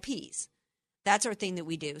black-eyed peas. That's our thing that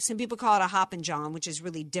we do. Some people call it a Hoppin' John, which is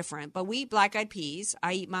really different. But we eat black-eyed peas.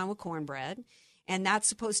 I eat mine with cornbread. And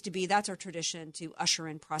that's our tradition to usher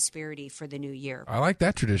in prosperity for the new year. I like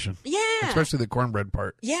that tradition. Yeah. Especially the cornbread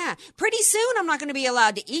part. Yeah. Pretty soon I'm not going to be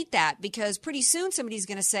allowed to eat that because pretty soon somebody's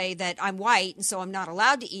going to say that I'm white and so I'm not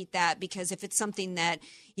allowed to eat that because if it's something that,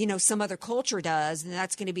 some other culture does, then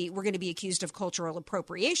we're going to be accused of cultural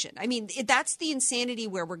appropriation. I mean, that's the insanity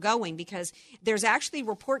where we're going because there's actually a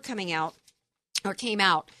report came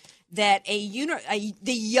out that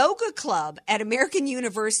the yoga club at American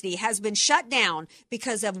University has been shut down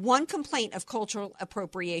because of one complaint of cultural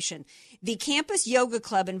appropriation. The campus yoga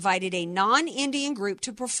club invited a non-Indian group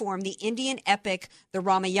to perform the Indian epic, the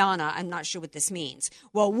Ramayana. I'm not sure what this means.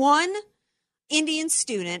 Well, one Indian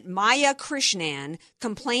student, Maya Krishnan,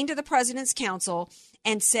 complained to the President's Council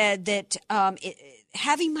and said that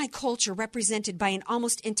having my culture represented by an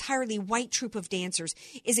almost entirely white troupe of dancers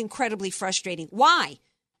is incredibly frustrating. Why?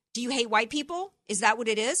 Do you hate white people? Is that what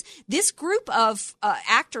it is? This group of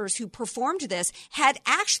actors who performed this had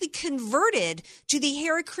actually converted to the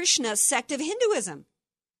Hare Krishna sect of Hinduism.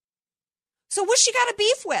 So what's she got a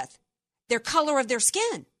beef with? Their color of their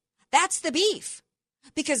skin. That's the beef.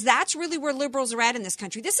 Because that's really where liberals are at in this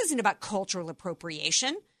country. This isn't about cultural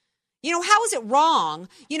appropriation. How is it wrong?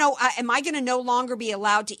 Am I going to no longer be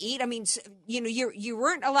allowed to eat? I mean, you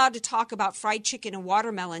weren't allowed to talk about fried chicken and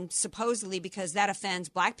watermelon, supposedly because that offends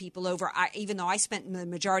black people even though I spent the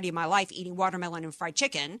majority of my life eating watermelon and fried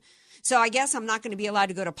chicken. So I guess I'm not going to be allowed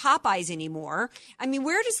to go to Popeyes anymore. I mean,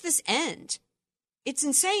 where does this end? It's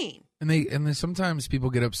insane. And sometimes people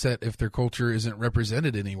get upset if their culture isn't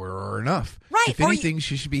represented anywhere or enough. Right. If anything,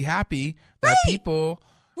 she should be happy that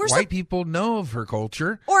white people know of her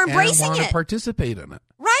culture or embracing and want to participate in it.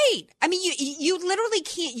 Right. I mean, you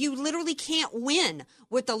literally can't win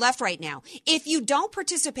with the left right now. If you don't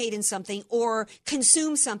participate in something or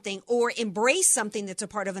consume something or embrace something that's a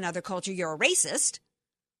part of another culture, you're a racist.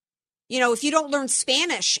 If you don't learn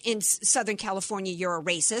Spanish in Southern California, you're a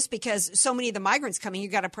racist because so many of the migrants coming, you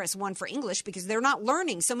got to press 1 for English because they're not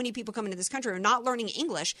learning. So many people coming to this country are not learning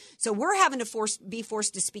English. So we're having to be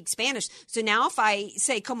forced to speak Spanish. So now if I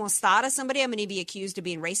say "Cómo está" to somebody, I'm going to be accused of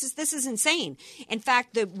being racist. This is insane. In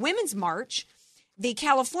fact, the Women's March, the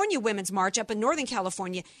California Women's March up in Northern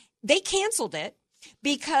California, they canceled it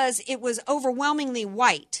because it was overwhelmingly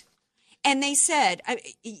white. And they said,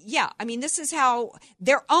 this is how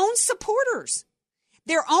their own supporters,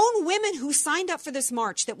 their own women who signed up for this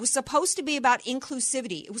march that was supposed to be about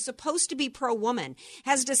inclusivity, it was supposed to be pro-woman,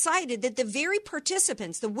 has decided that the very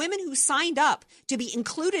participants, the women who signed up to be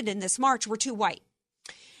included in this march, were too white.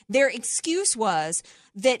 Their excuse was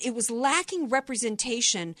that it was lacking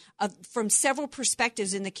representation from several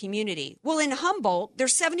perspectives in the community. Well, in Humboldt,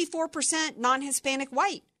 there's 74% non-Hispanic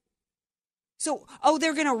white. So,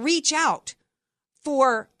 they're going to reach out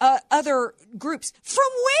for other groups. From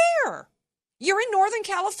where? You're in Northern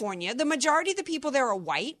California. The majority of the people there are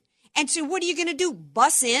white. And so what are you going to do?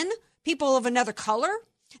 Bus in people of another color?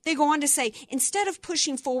 They go on to say, instead of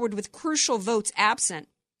pushing forward with crucial voices absent,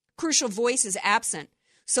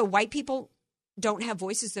 so white people don't have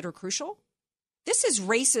voices that are crucial? This is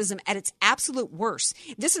racism at its absolute worst.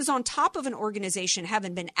 This is on top of an organization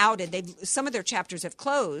having been outed. Some of their chapters have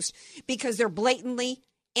closed because they're blatantly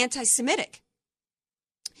anti-Semitic.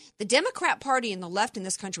 The Democrat Party and the left in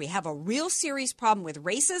this country have a real serious problem with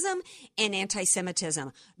racism and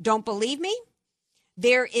anti-Semitism. Don't believe me?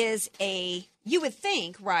 There is you would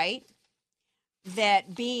think, right,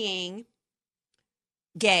 that being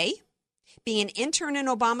gay, being an intern in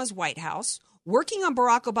Obama's White House, working on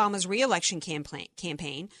Barack Obama's re-election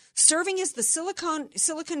campaign, serving as the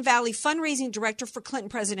Silicon Valley fundraising director for Clinton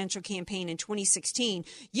presidential campaign in 2016,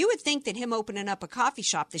 you would think that him opening up a coffee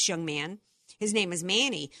shop, this young man, his name is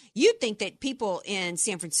Manny, you'd think that people in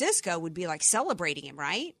San Francisco would be like celebrating him,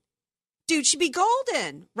 right? Dude should be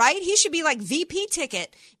golden, right? He should be like VP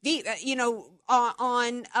ticket,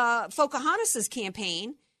 on Pocahontas's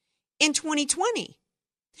campaign in 2020.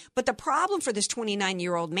 But the problem for this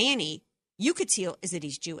 29-year-old Manny Yucatil is that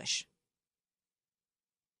he's Jewish.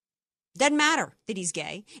 Doesn't matter that he's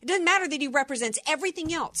gay. It doesn't matter that he represents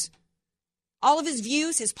everything else. All of his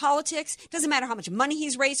views, his politics, doesn't matter how much money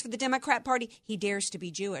he's raised for the Democrat Party, he dares to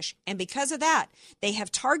be Jewish. And because of that, they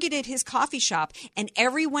have targeted his coffee shop, and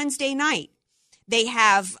every Wednesday night, they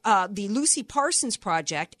have the Lucy Parsons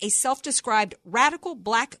Project, a self-described radical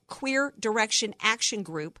black queer direction action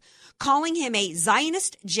group, calling him a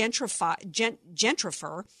Zionist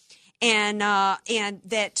gentrifier, and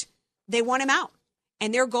that they want him out.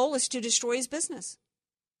 And their goal is to destroy his business.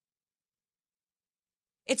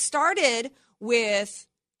 It started with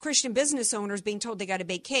Christian business owners being told they got to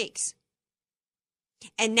bake cakes.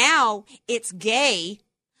 And now it's gay,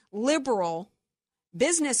 liberal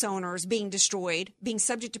business owners being destroyed, being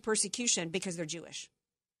subject to persecution because they're Jewish.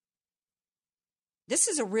 This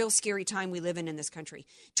is a real scary time we live in this country.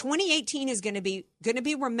 2018 is going to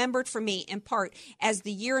be remembered for me in part as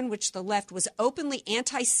the year in which the left was openly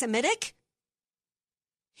anti-Semitic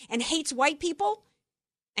and hates white people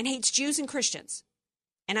and hates Jews and Christians.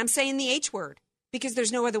 And I'm saying the H word because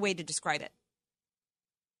there's no other way to describe it.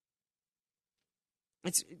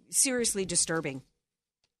 It's seriously disturbing.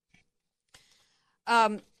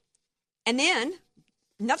 And then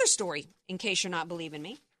another story, in case you're not believing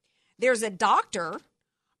me. There's a doctor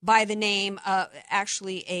by the name, a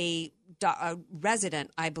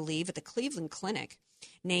resident, I believe, at the Cleveland Clinic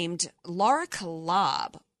named Laura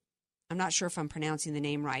Kalab. I'm not sure if I'm pronouncing the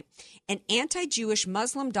name right. An anti-Jewish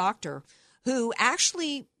Muslim doctor who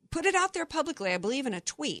actually put it out there publicly, I believe, in a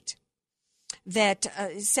tweet, that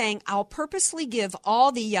saying, I'll purposely give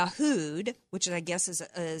all the Yahud, which I guess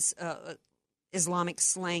is Islamic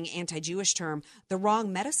slang anti-Jewish term, the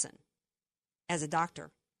wrong medicine as a doctor.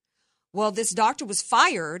 Well, this doctor was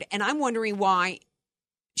fired, and I'm wondering why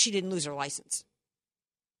she didn't lose her license.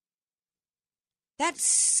 That's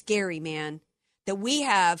scary, man, that we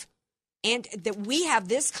have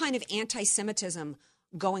this kind of anti-Semitism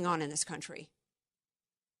going on in this country.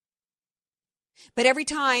 But every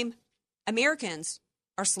time Americans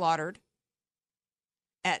are slaughtered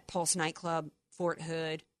at Pulse Nightclub, Fort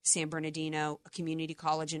Hood, San Bernardino, a community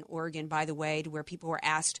college in Oregon, by the way, to where people were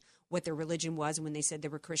asked what their religion was, and when they said they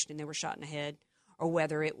were Christian, they were shot in the head, or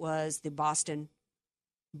whether it was the Boston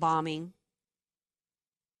bombing.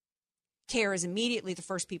 CARE is immediately the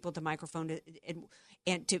first people at the microphone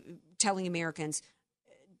to telling Americans,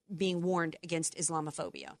 being warned against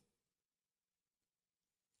Islamophobia.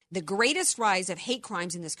 The greatest rise of hate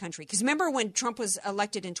crimes in this country. Because remember when Trump was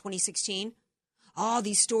elected in 2016? All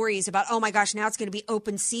these stories about, oh my gosh, now it's going to be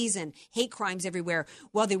open season, hate crimes everywhere.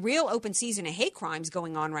 Well, the real open season of hate crimes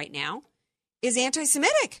going on right now is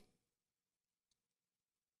anti-Semitic.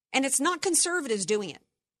 And it's not conservatives doing it.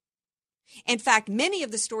 In fact, many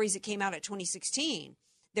of the stories that came out at 2016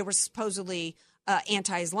 that were supposedly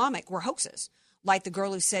anti-Islamic were hoaxes. like the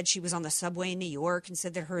girl who said she was on the subway in New York and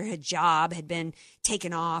said that her hijab had been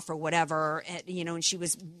taken off or whatever, and she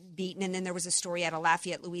was beaten. And then there was a story out of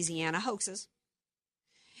Lafayette, Louisiana, hoaxes.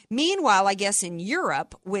 Meanwhile, I guess in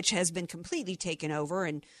Europe, which has been completely taken over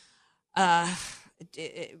and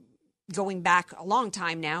going back a long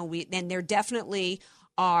time now, and there definitely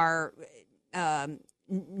are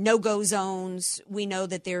no-go zones. We know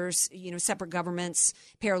that there's, separate governments,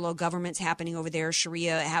 parallel governments happening over there,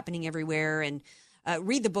 Sharia happening everywhere. And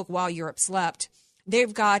read the book While Europe Slept.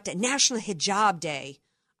 They've got a National Hijab Day,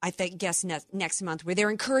 I guess next month, where they're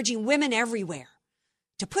encouraging women everywhere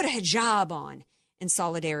to put a hijab on in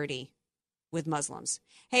solidarity with Muslims.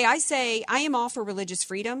 Hey, I say I am all for religious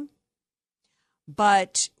freedom,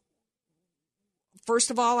 but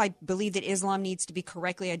first of all, I believe that Islam needs to be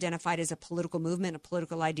correctly identified as a political movement, a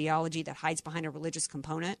political ideology that hides behind a religious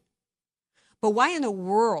component. But why in the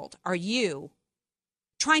world are you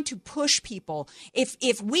trying to push people?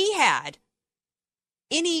 If we had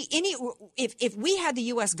if we had the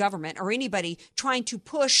U.S. government or anybody trying to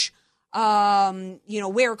push,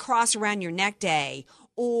 wear a cross around your neck day,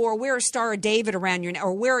 or wear a Star of David around your neck,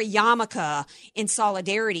 or wear a yarmulke in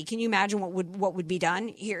solidarity, can you imagine what would be done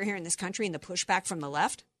here in this country and the pushback from the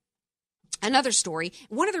left? Another story.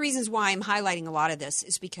 One of the reasons why I'm highlighting a lot of this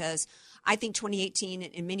is because I think 2018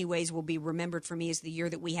 in many ways will be remembered for me as the year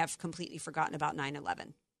that we have completely forgotten about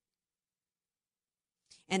 9/11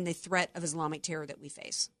 and the threat of Islamic terror that we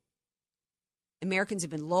face. Americans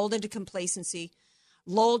have been lulled into complacency,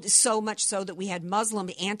 lulled so much so that we had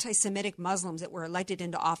anti-Semitic Muslims that were elected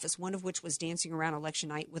into office, one of which was dancing around election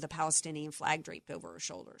night with a Palestinian flag draped over her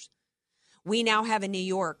shoulders. We now have in New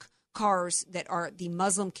York cars that are the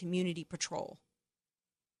Muslim community patrolling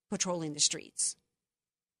the streets.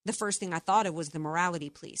 The first thing I thought of was the morality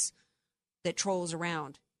police that trolls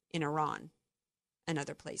around in Iran and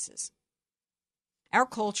other places. Our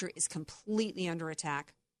culture is completely under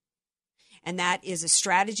attack, and that is a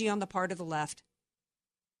strategy on the part of the left.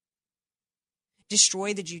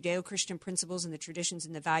 Destroy the Judeo-Christian principles and the traditions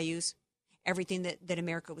and the values, everything that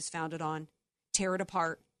America was founded on, tear it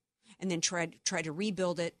apart, and then try to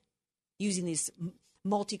rebuild it using this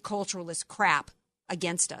multiculturalist crap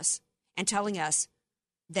against us and telling us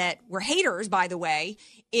that we're haters, by the way,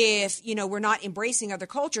 if, we're not embracing other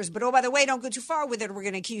cultures. But, oh, by the way, don't go too far with it or we're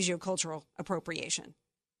going to accuse you of cultural appropriation.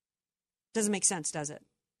 Doesn't make sense, does it?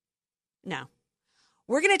 No.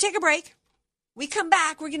 We're going to take a break. We come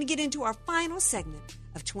back, we're going to get into our final segment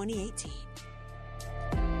of 2018.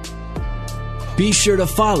 Be sure to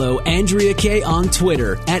follow Andrea Kaye on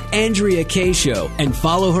Twitter at Andrea Kaye Show and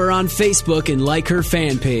follow her on Facebook and like her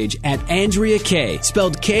fan page at Andrea Kaye,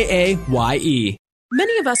 spelled Kaye.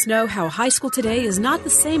 Many of us know how high school today is not the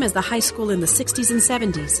same as the high school in the 60s and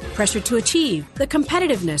 70s. Pressure to achieve, the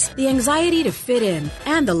competitiveness, the anxiety to fit in,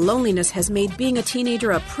 and the loneliness has made being a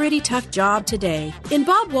teenager a pretty tough job today. In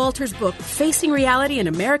Bob Walter's book, Facing Reality in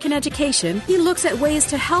American Education, he looks at ways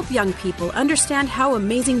to help young people understand how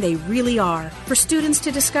amazing they really are, for students to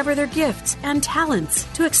discover their gifts and talents,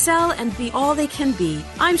 to excel and be all they can be.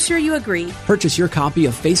 I'm sure you agree. Purchase your copy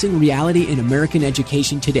of Facing Reality in American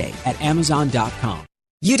Education today at Amazon.com.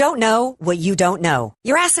 You don't know what you don't know.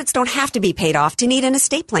 Your assets don't have to be paid off to need an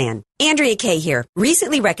estate plan. Andrea Kaye here.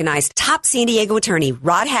 Recently recognized top San Diego attorney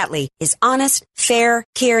Rod Hatley is honest, fair,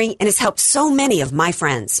 caring, and has helped so many of my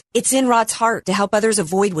friends. It's in Rod's heart to help others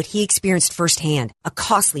avoid what he experienced firsthand, a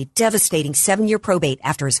costly, devastating 7-year probate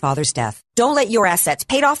after his father's death. Don't let your assets,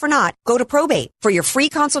 paid off or not, go to probate. For your free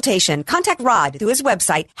consultation, contact Rod through his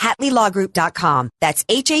website, HatleyLawGroup.com. That's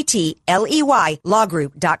HATLEY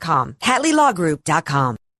lawgroup.com.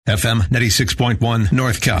 HatleyLawGroup.com. FM 96.1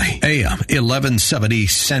 North County, AM 1170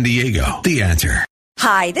 San Diego. The Answer.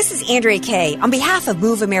 Hi, this is Andrea Kaye. On behalf of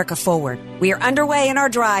Move America Forward, we are underway in our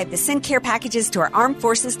drive to send care packages to our armed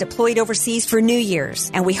forces deployed overseas for New Year's.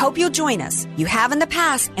 And we hope you'll join us. You have in the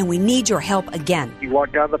past, and we need your help again. You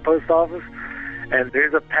walk down the post office, and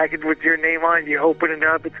there's a package with your name on it. You open it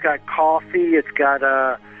up. It's got coffee. It's got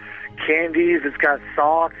candies. It's got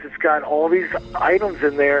socks. It's got all these items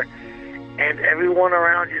in there. And everyone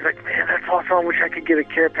around you's like, man, that's awesome. I wish I could get a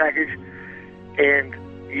care package. And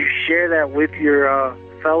you share that with your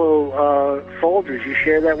fellow soldiers. You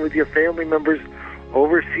share that with your family members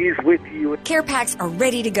overseas with you. Care packs are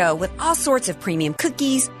ready to go with all sorts of premium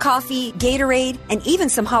cookies, coffee, Gatorade, and even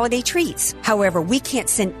some holiday treats. However, we can't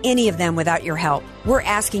send any of them without your help. We're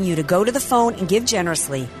asking you to go to the phone and give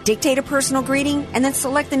generously, dictate a personal greeting, and then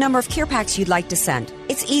select the number of care packs you'd like to send.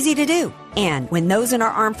 It's easy to do. And when those in our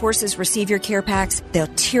armed forces receive your care packs, they'll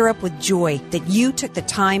tear up with joy that you took the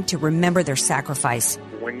time to remember their sacrifice.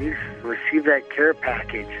 When you receive that care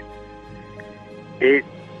package, it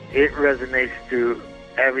resonates to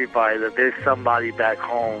everybody that there's somebody back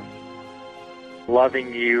home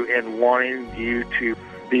loving you and wanting you to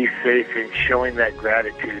be safe and showing that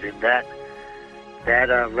gratitude, and that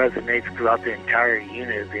resonates throughout the entire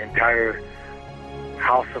unit, the entire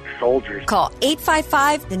house of soldiers. Call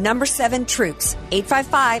 855-7-TROOPS,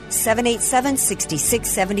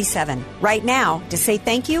 855-787-6677. Right now, to say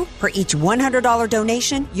thank you, for each $100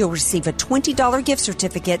 donation, you'll receive a $20 gift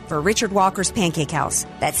certificate for Richard Walker's Pancake House.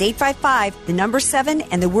 That's 855-7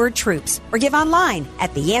 and the word TROOPS, or give online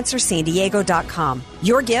at theanswersandiego.com.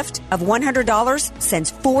 Your gift of $100 sends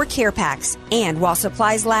 4 care packs, and while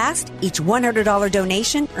supplies last, each $100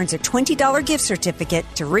 donation earns a $20 gift certificate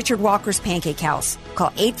to Richard Walker's Pancake House. Call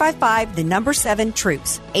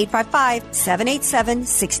 855-7-TROOPS,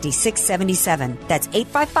 855-787-6677. That's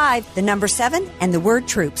 855-7 and the word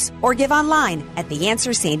TROOPS, or give online at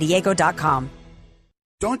theanswersandiego.com.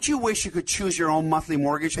 Don't you wish you could choose your own monthly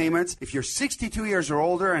mortgage payments? If you're 62 years or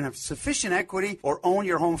older and have sufficient equity or own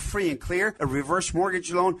your home free and clear, a reverse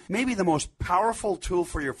mortgage loan may be the most powerful tool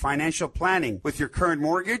for your financial planning. With your current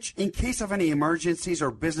mortgage, in case of any emergencies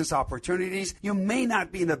or business opportunities, you may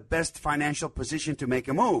not be in the best financial position to make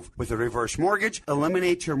a move. With a reverse mortgage,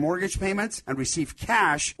 eliminate your mortgage payments and receive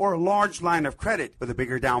cash or a large line of credit. With a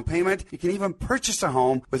bigger down payment, you can even purchase a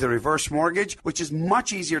home with a reverse mortgage, which is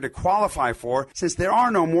much easier to qualify for since there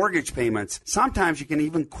are no mortgage payments. Sometimes you can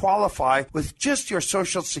even qualify with just your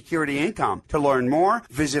Social Security income. To learn more,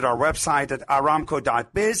 visit our website at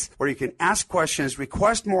aramco.biz, where you can ask questions,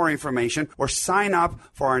 request more information, or sign up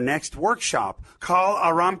for our next workshop. Call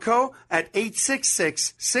Aramco at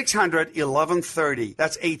 866-600-1130.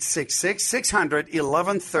 That's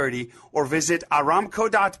 866-600-1130, or visit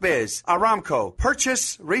aramco.biz. Aramco.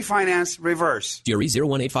 Purchase, refinance, reverse. GRE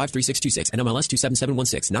 01853626 and NMLS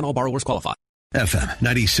 27716. Not all borrowers qualify. FM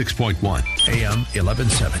 96.1, AM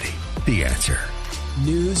 1170. The Answer.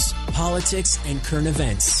 News, politics, and current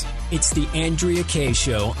events. It's the Andrea Kaye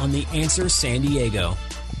Show on The Answer San Diego.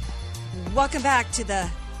 Welcome back to the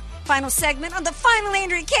final segment of the final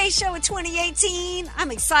Andrea Kaye Show of 2018.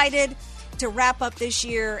 I'm excited to wrap up this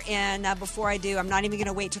year, and before I do, I'm not even going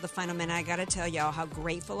to wait till the final minute. I got to tell y'all how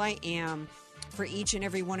grateful I am for each and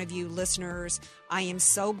every one of you listeners. I am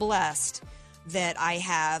so blessed that I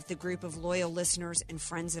have the group of loyal listeners and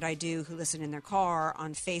friends that I do who listen in their car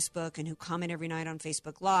on Facebook and who comment every night on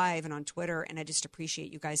Facebook Live and on Twitter, and I just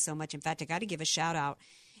appreciate you guys so much. In fact, I got to give a shout out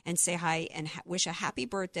and say hi and wish a happy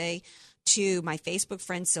birthday to my Facebook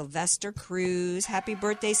friend Sylvester Cruz. Happy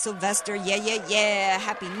birthday, Sylvester. Yeah.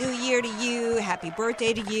 Happy New Year to you. Happy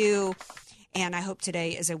birthday to you. And I hope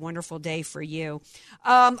today is a wonderful day for you.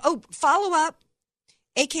 Follow up.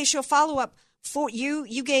 AK Show follow up. For you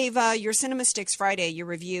gave your Cinema Sticks Friday, your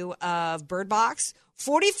review of Bird Box.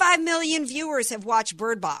 45 million viewers have watched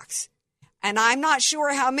Bird Box. And I'm not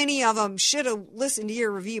sure how many of them should have listened to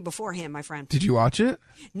your review beforehand, my friend. Did you watch it?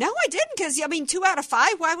 No, I didn't, because, 2 out of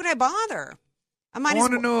 5, why would I bother? I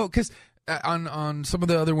want to know, because on some of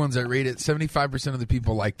the other ones I rated, 75% of the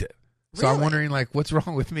people liked it. So really? I'm wondering, what's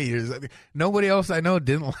wrong with me? Nobody else I know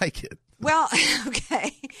didn't like it. Well,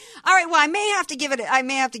 okay. All right, well, I may have to give it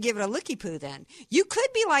a looky-poo then. You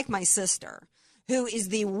could be like my sister, who is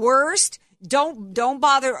the worst. Don't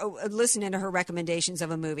bother listening to her recommendations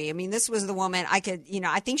of a movie. I mean, this was the woman I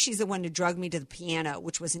think she's the one who drugged me to the piano,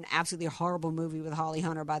 which was an absolutely horrible movie with Holly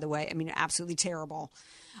Hunter, by the way. I mean, absolutely terrible.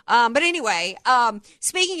 But anyway,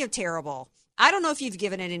 speaking of terrible, I don't know if you've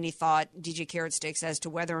given it any thought, DJ Carrot Sticks, as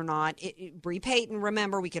to whether or not, Bree Payton,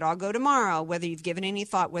 remember, we could all go tomorrow, whether you've given any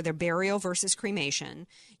thought whether burial versus cremation.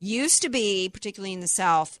 Used to be, particularly in the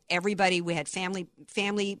South, we had family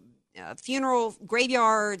funeral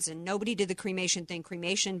graveyards, and nobody did the cremation thing.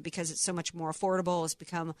 Cremation, because it's so much more affordable, has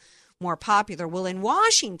become more popular. Well, in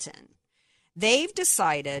Washington, they've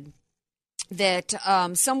decided that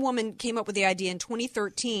some woman came up with the idea in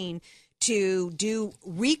 2013 to do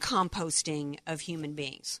recomposting of human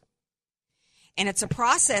beings. And it's a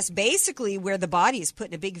process basically where the body is put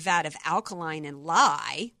in a big vat of alkaline and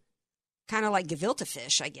lye, kind of like gefilte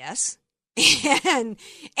fish, I guess. And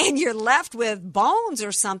you're left with bones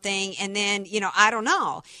or something, and then, I don't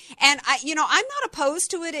know. And I'm not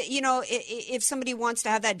opposed to it, if somebody wants to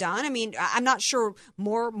have that done. I mean, I'm not sure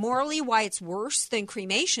morally why it's worse than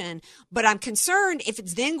cremation, but I'm concerned if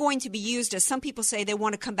it's then going to be used, as some people say they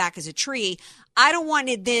want to come back as a tree. I don't want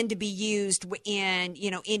it then to be used in,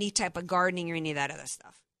 any type of gardening or any of that other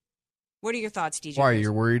stuff. What are your thoughts, DJ? Why,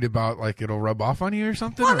 you're worried about, it'll rub off on you or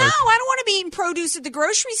something? Well, no, I don't want to be eating produce at the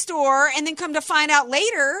grocery store and then come to find out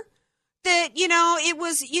later that, it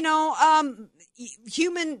was,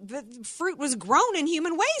 fruit was grown in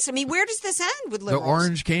human waste. I mean, where does this end with liberals? The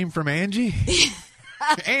orange came from Angie?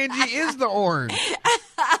 Angie is the orange.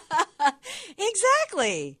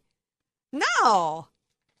 Exactly. No.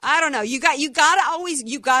 I don't know. You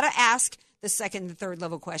gotta ask the second and third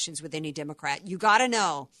level questions with any Democrat. You gotta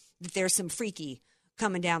know that there's some freaky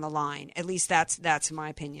coming down the line. At least that's my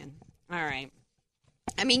opinion. All right.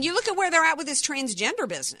 I mean, you look at where they're at with this transgender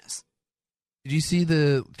business. Did you see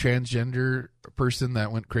the transgender person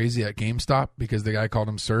that went crazy at GameStop because the guy called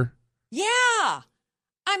him sir? Yeah.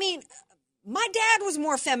 I mean, my dad was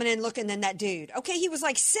more feminine looking than that dude. Okay, he was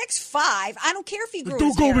like 6'5". I don't care if he grew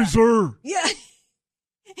his hair out. sir. Yeah.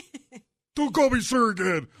 Don't call me sir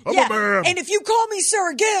again. I'm yeah. a man. And if you call me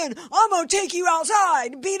sir again, I'm going to take you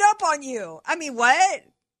outside and beat up on you. I mean, what?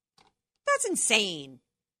 That's insane.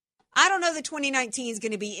 I don't know that 2019 is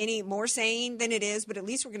going to be any more sane than it is, but at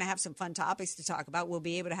least we're going to have some fun topics to talk about. We'll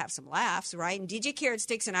be able to have some laughs, right? And DJ Carrot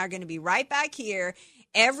Sticks and I are going to be right back here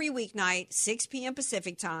every weeknight, 6 p.m.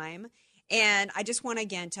 Pacific time. And I just want to,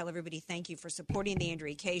 again, tell everybody thank you for supporting the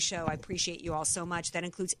Andrea Kaye Show. I appreciate you all so much. That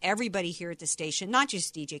includes everybody here at the station, not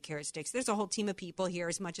just DJ Carrot Sticks. There's a whole team of people here,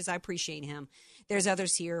 as much as I appreciate him. There's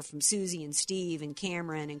others here from Susie and Steve and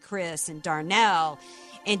Cameron and Chris and Darnell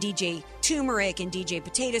and DJ Turmeric and DJ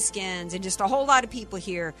Potato Skins and just a whole lot of people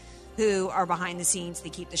here who are behind the scenes to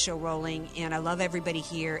keep the show rolling. And I love everybody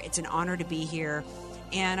here. It's an honor to be here.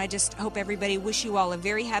 And I just hope everybody wish you all a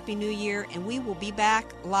very happy new year. And we will be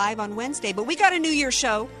back live on Wednesday. But we got a New Year's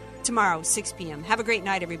show tomorrow, 6 p.m. Have a great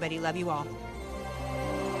night, everybody. Love you all.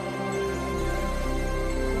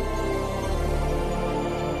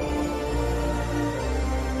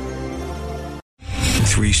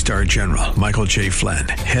 Three-star General Michael J. Flynn,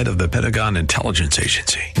 head of the Pentagon Intelligence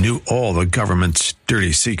Agency, knew all the government's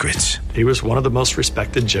dirty secrets. He was one of the most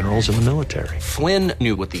respected generals in the military. Flynn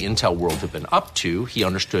knew what the intel world had been up to. He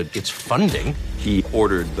understood its funding. He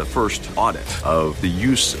ordered the first audit of the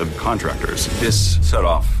use of contractors. This set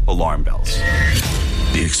off alarm bells.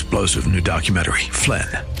 The explosive new documentary, Flynn,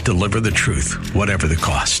 Deliver the Truth, Whatever the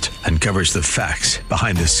Cost, uncovers the facts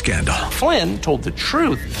behind this scandal. Flynn told the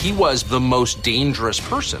truth. He was the most dangerous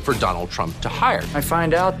person for Donald Trump to hire. I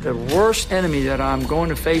find out the worst enemy that I'm going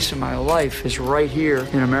to face in my life is right here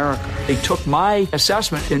in America. They took my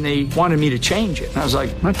assessment and they wanted me to change it. And I was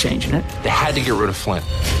like, I'm not changing it. They had to get rid of Flynn.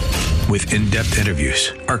 With in-depth interviews,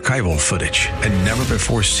 archival footage, and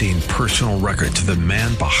never-before-seen personal records of the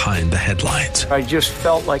man behind the headlines. I just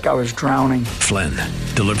felt like I was drowning. Flynn,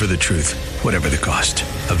 Deliver the Truth, Whatever the Cost.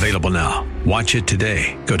 Available now. Watch it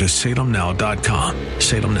today. Go to salemnow.com.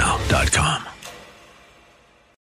 salemnow.com.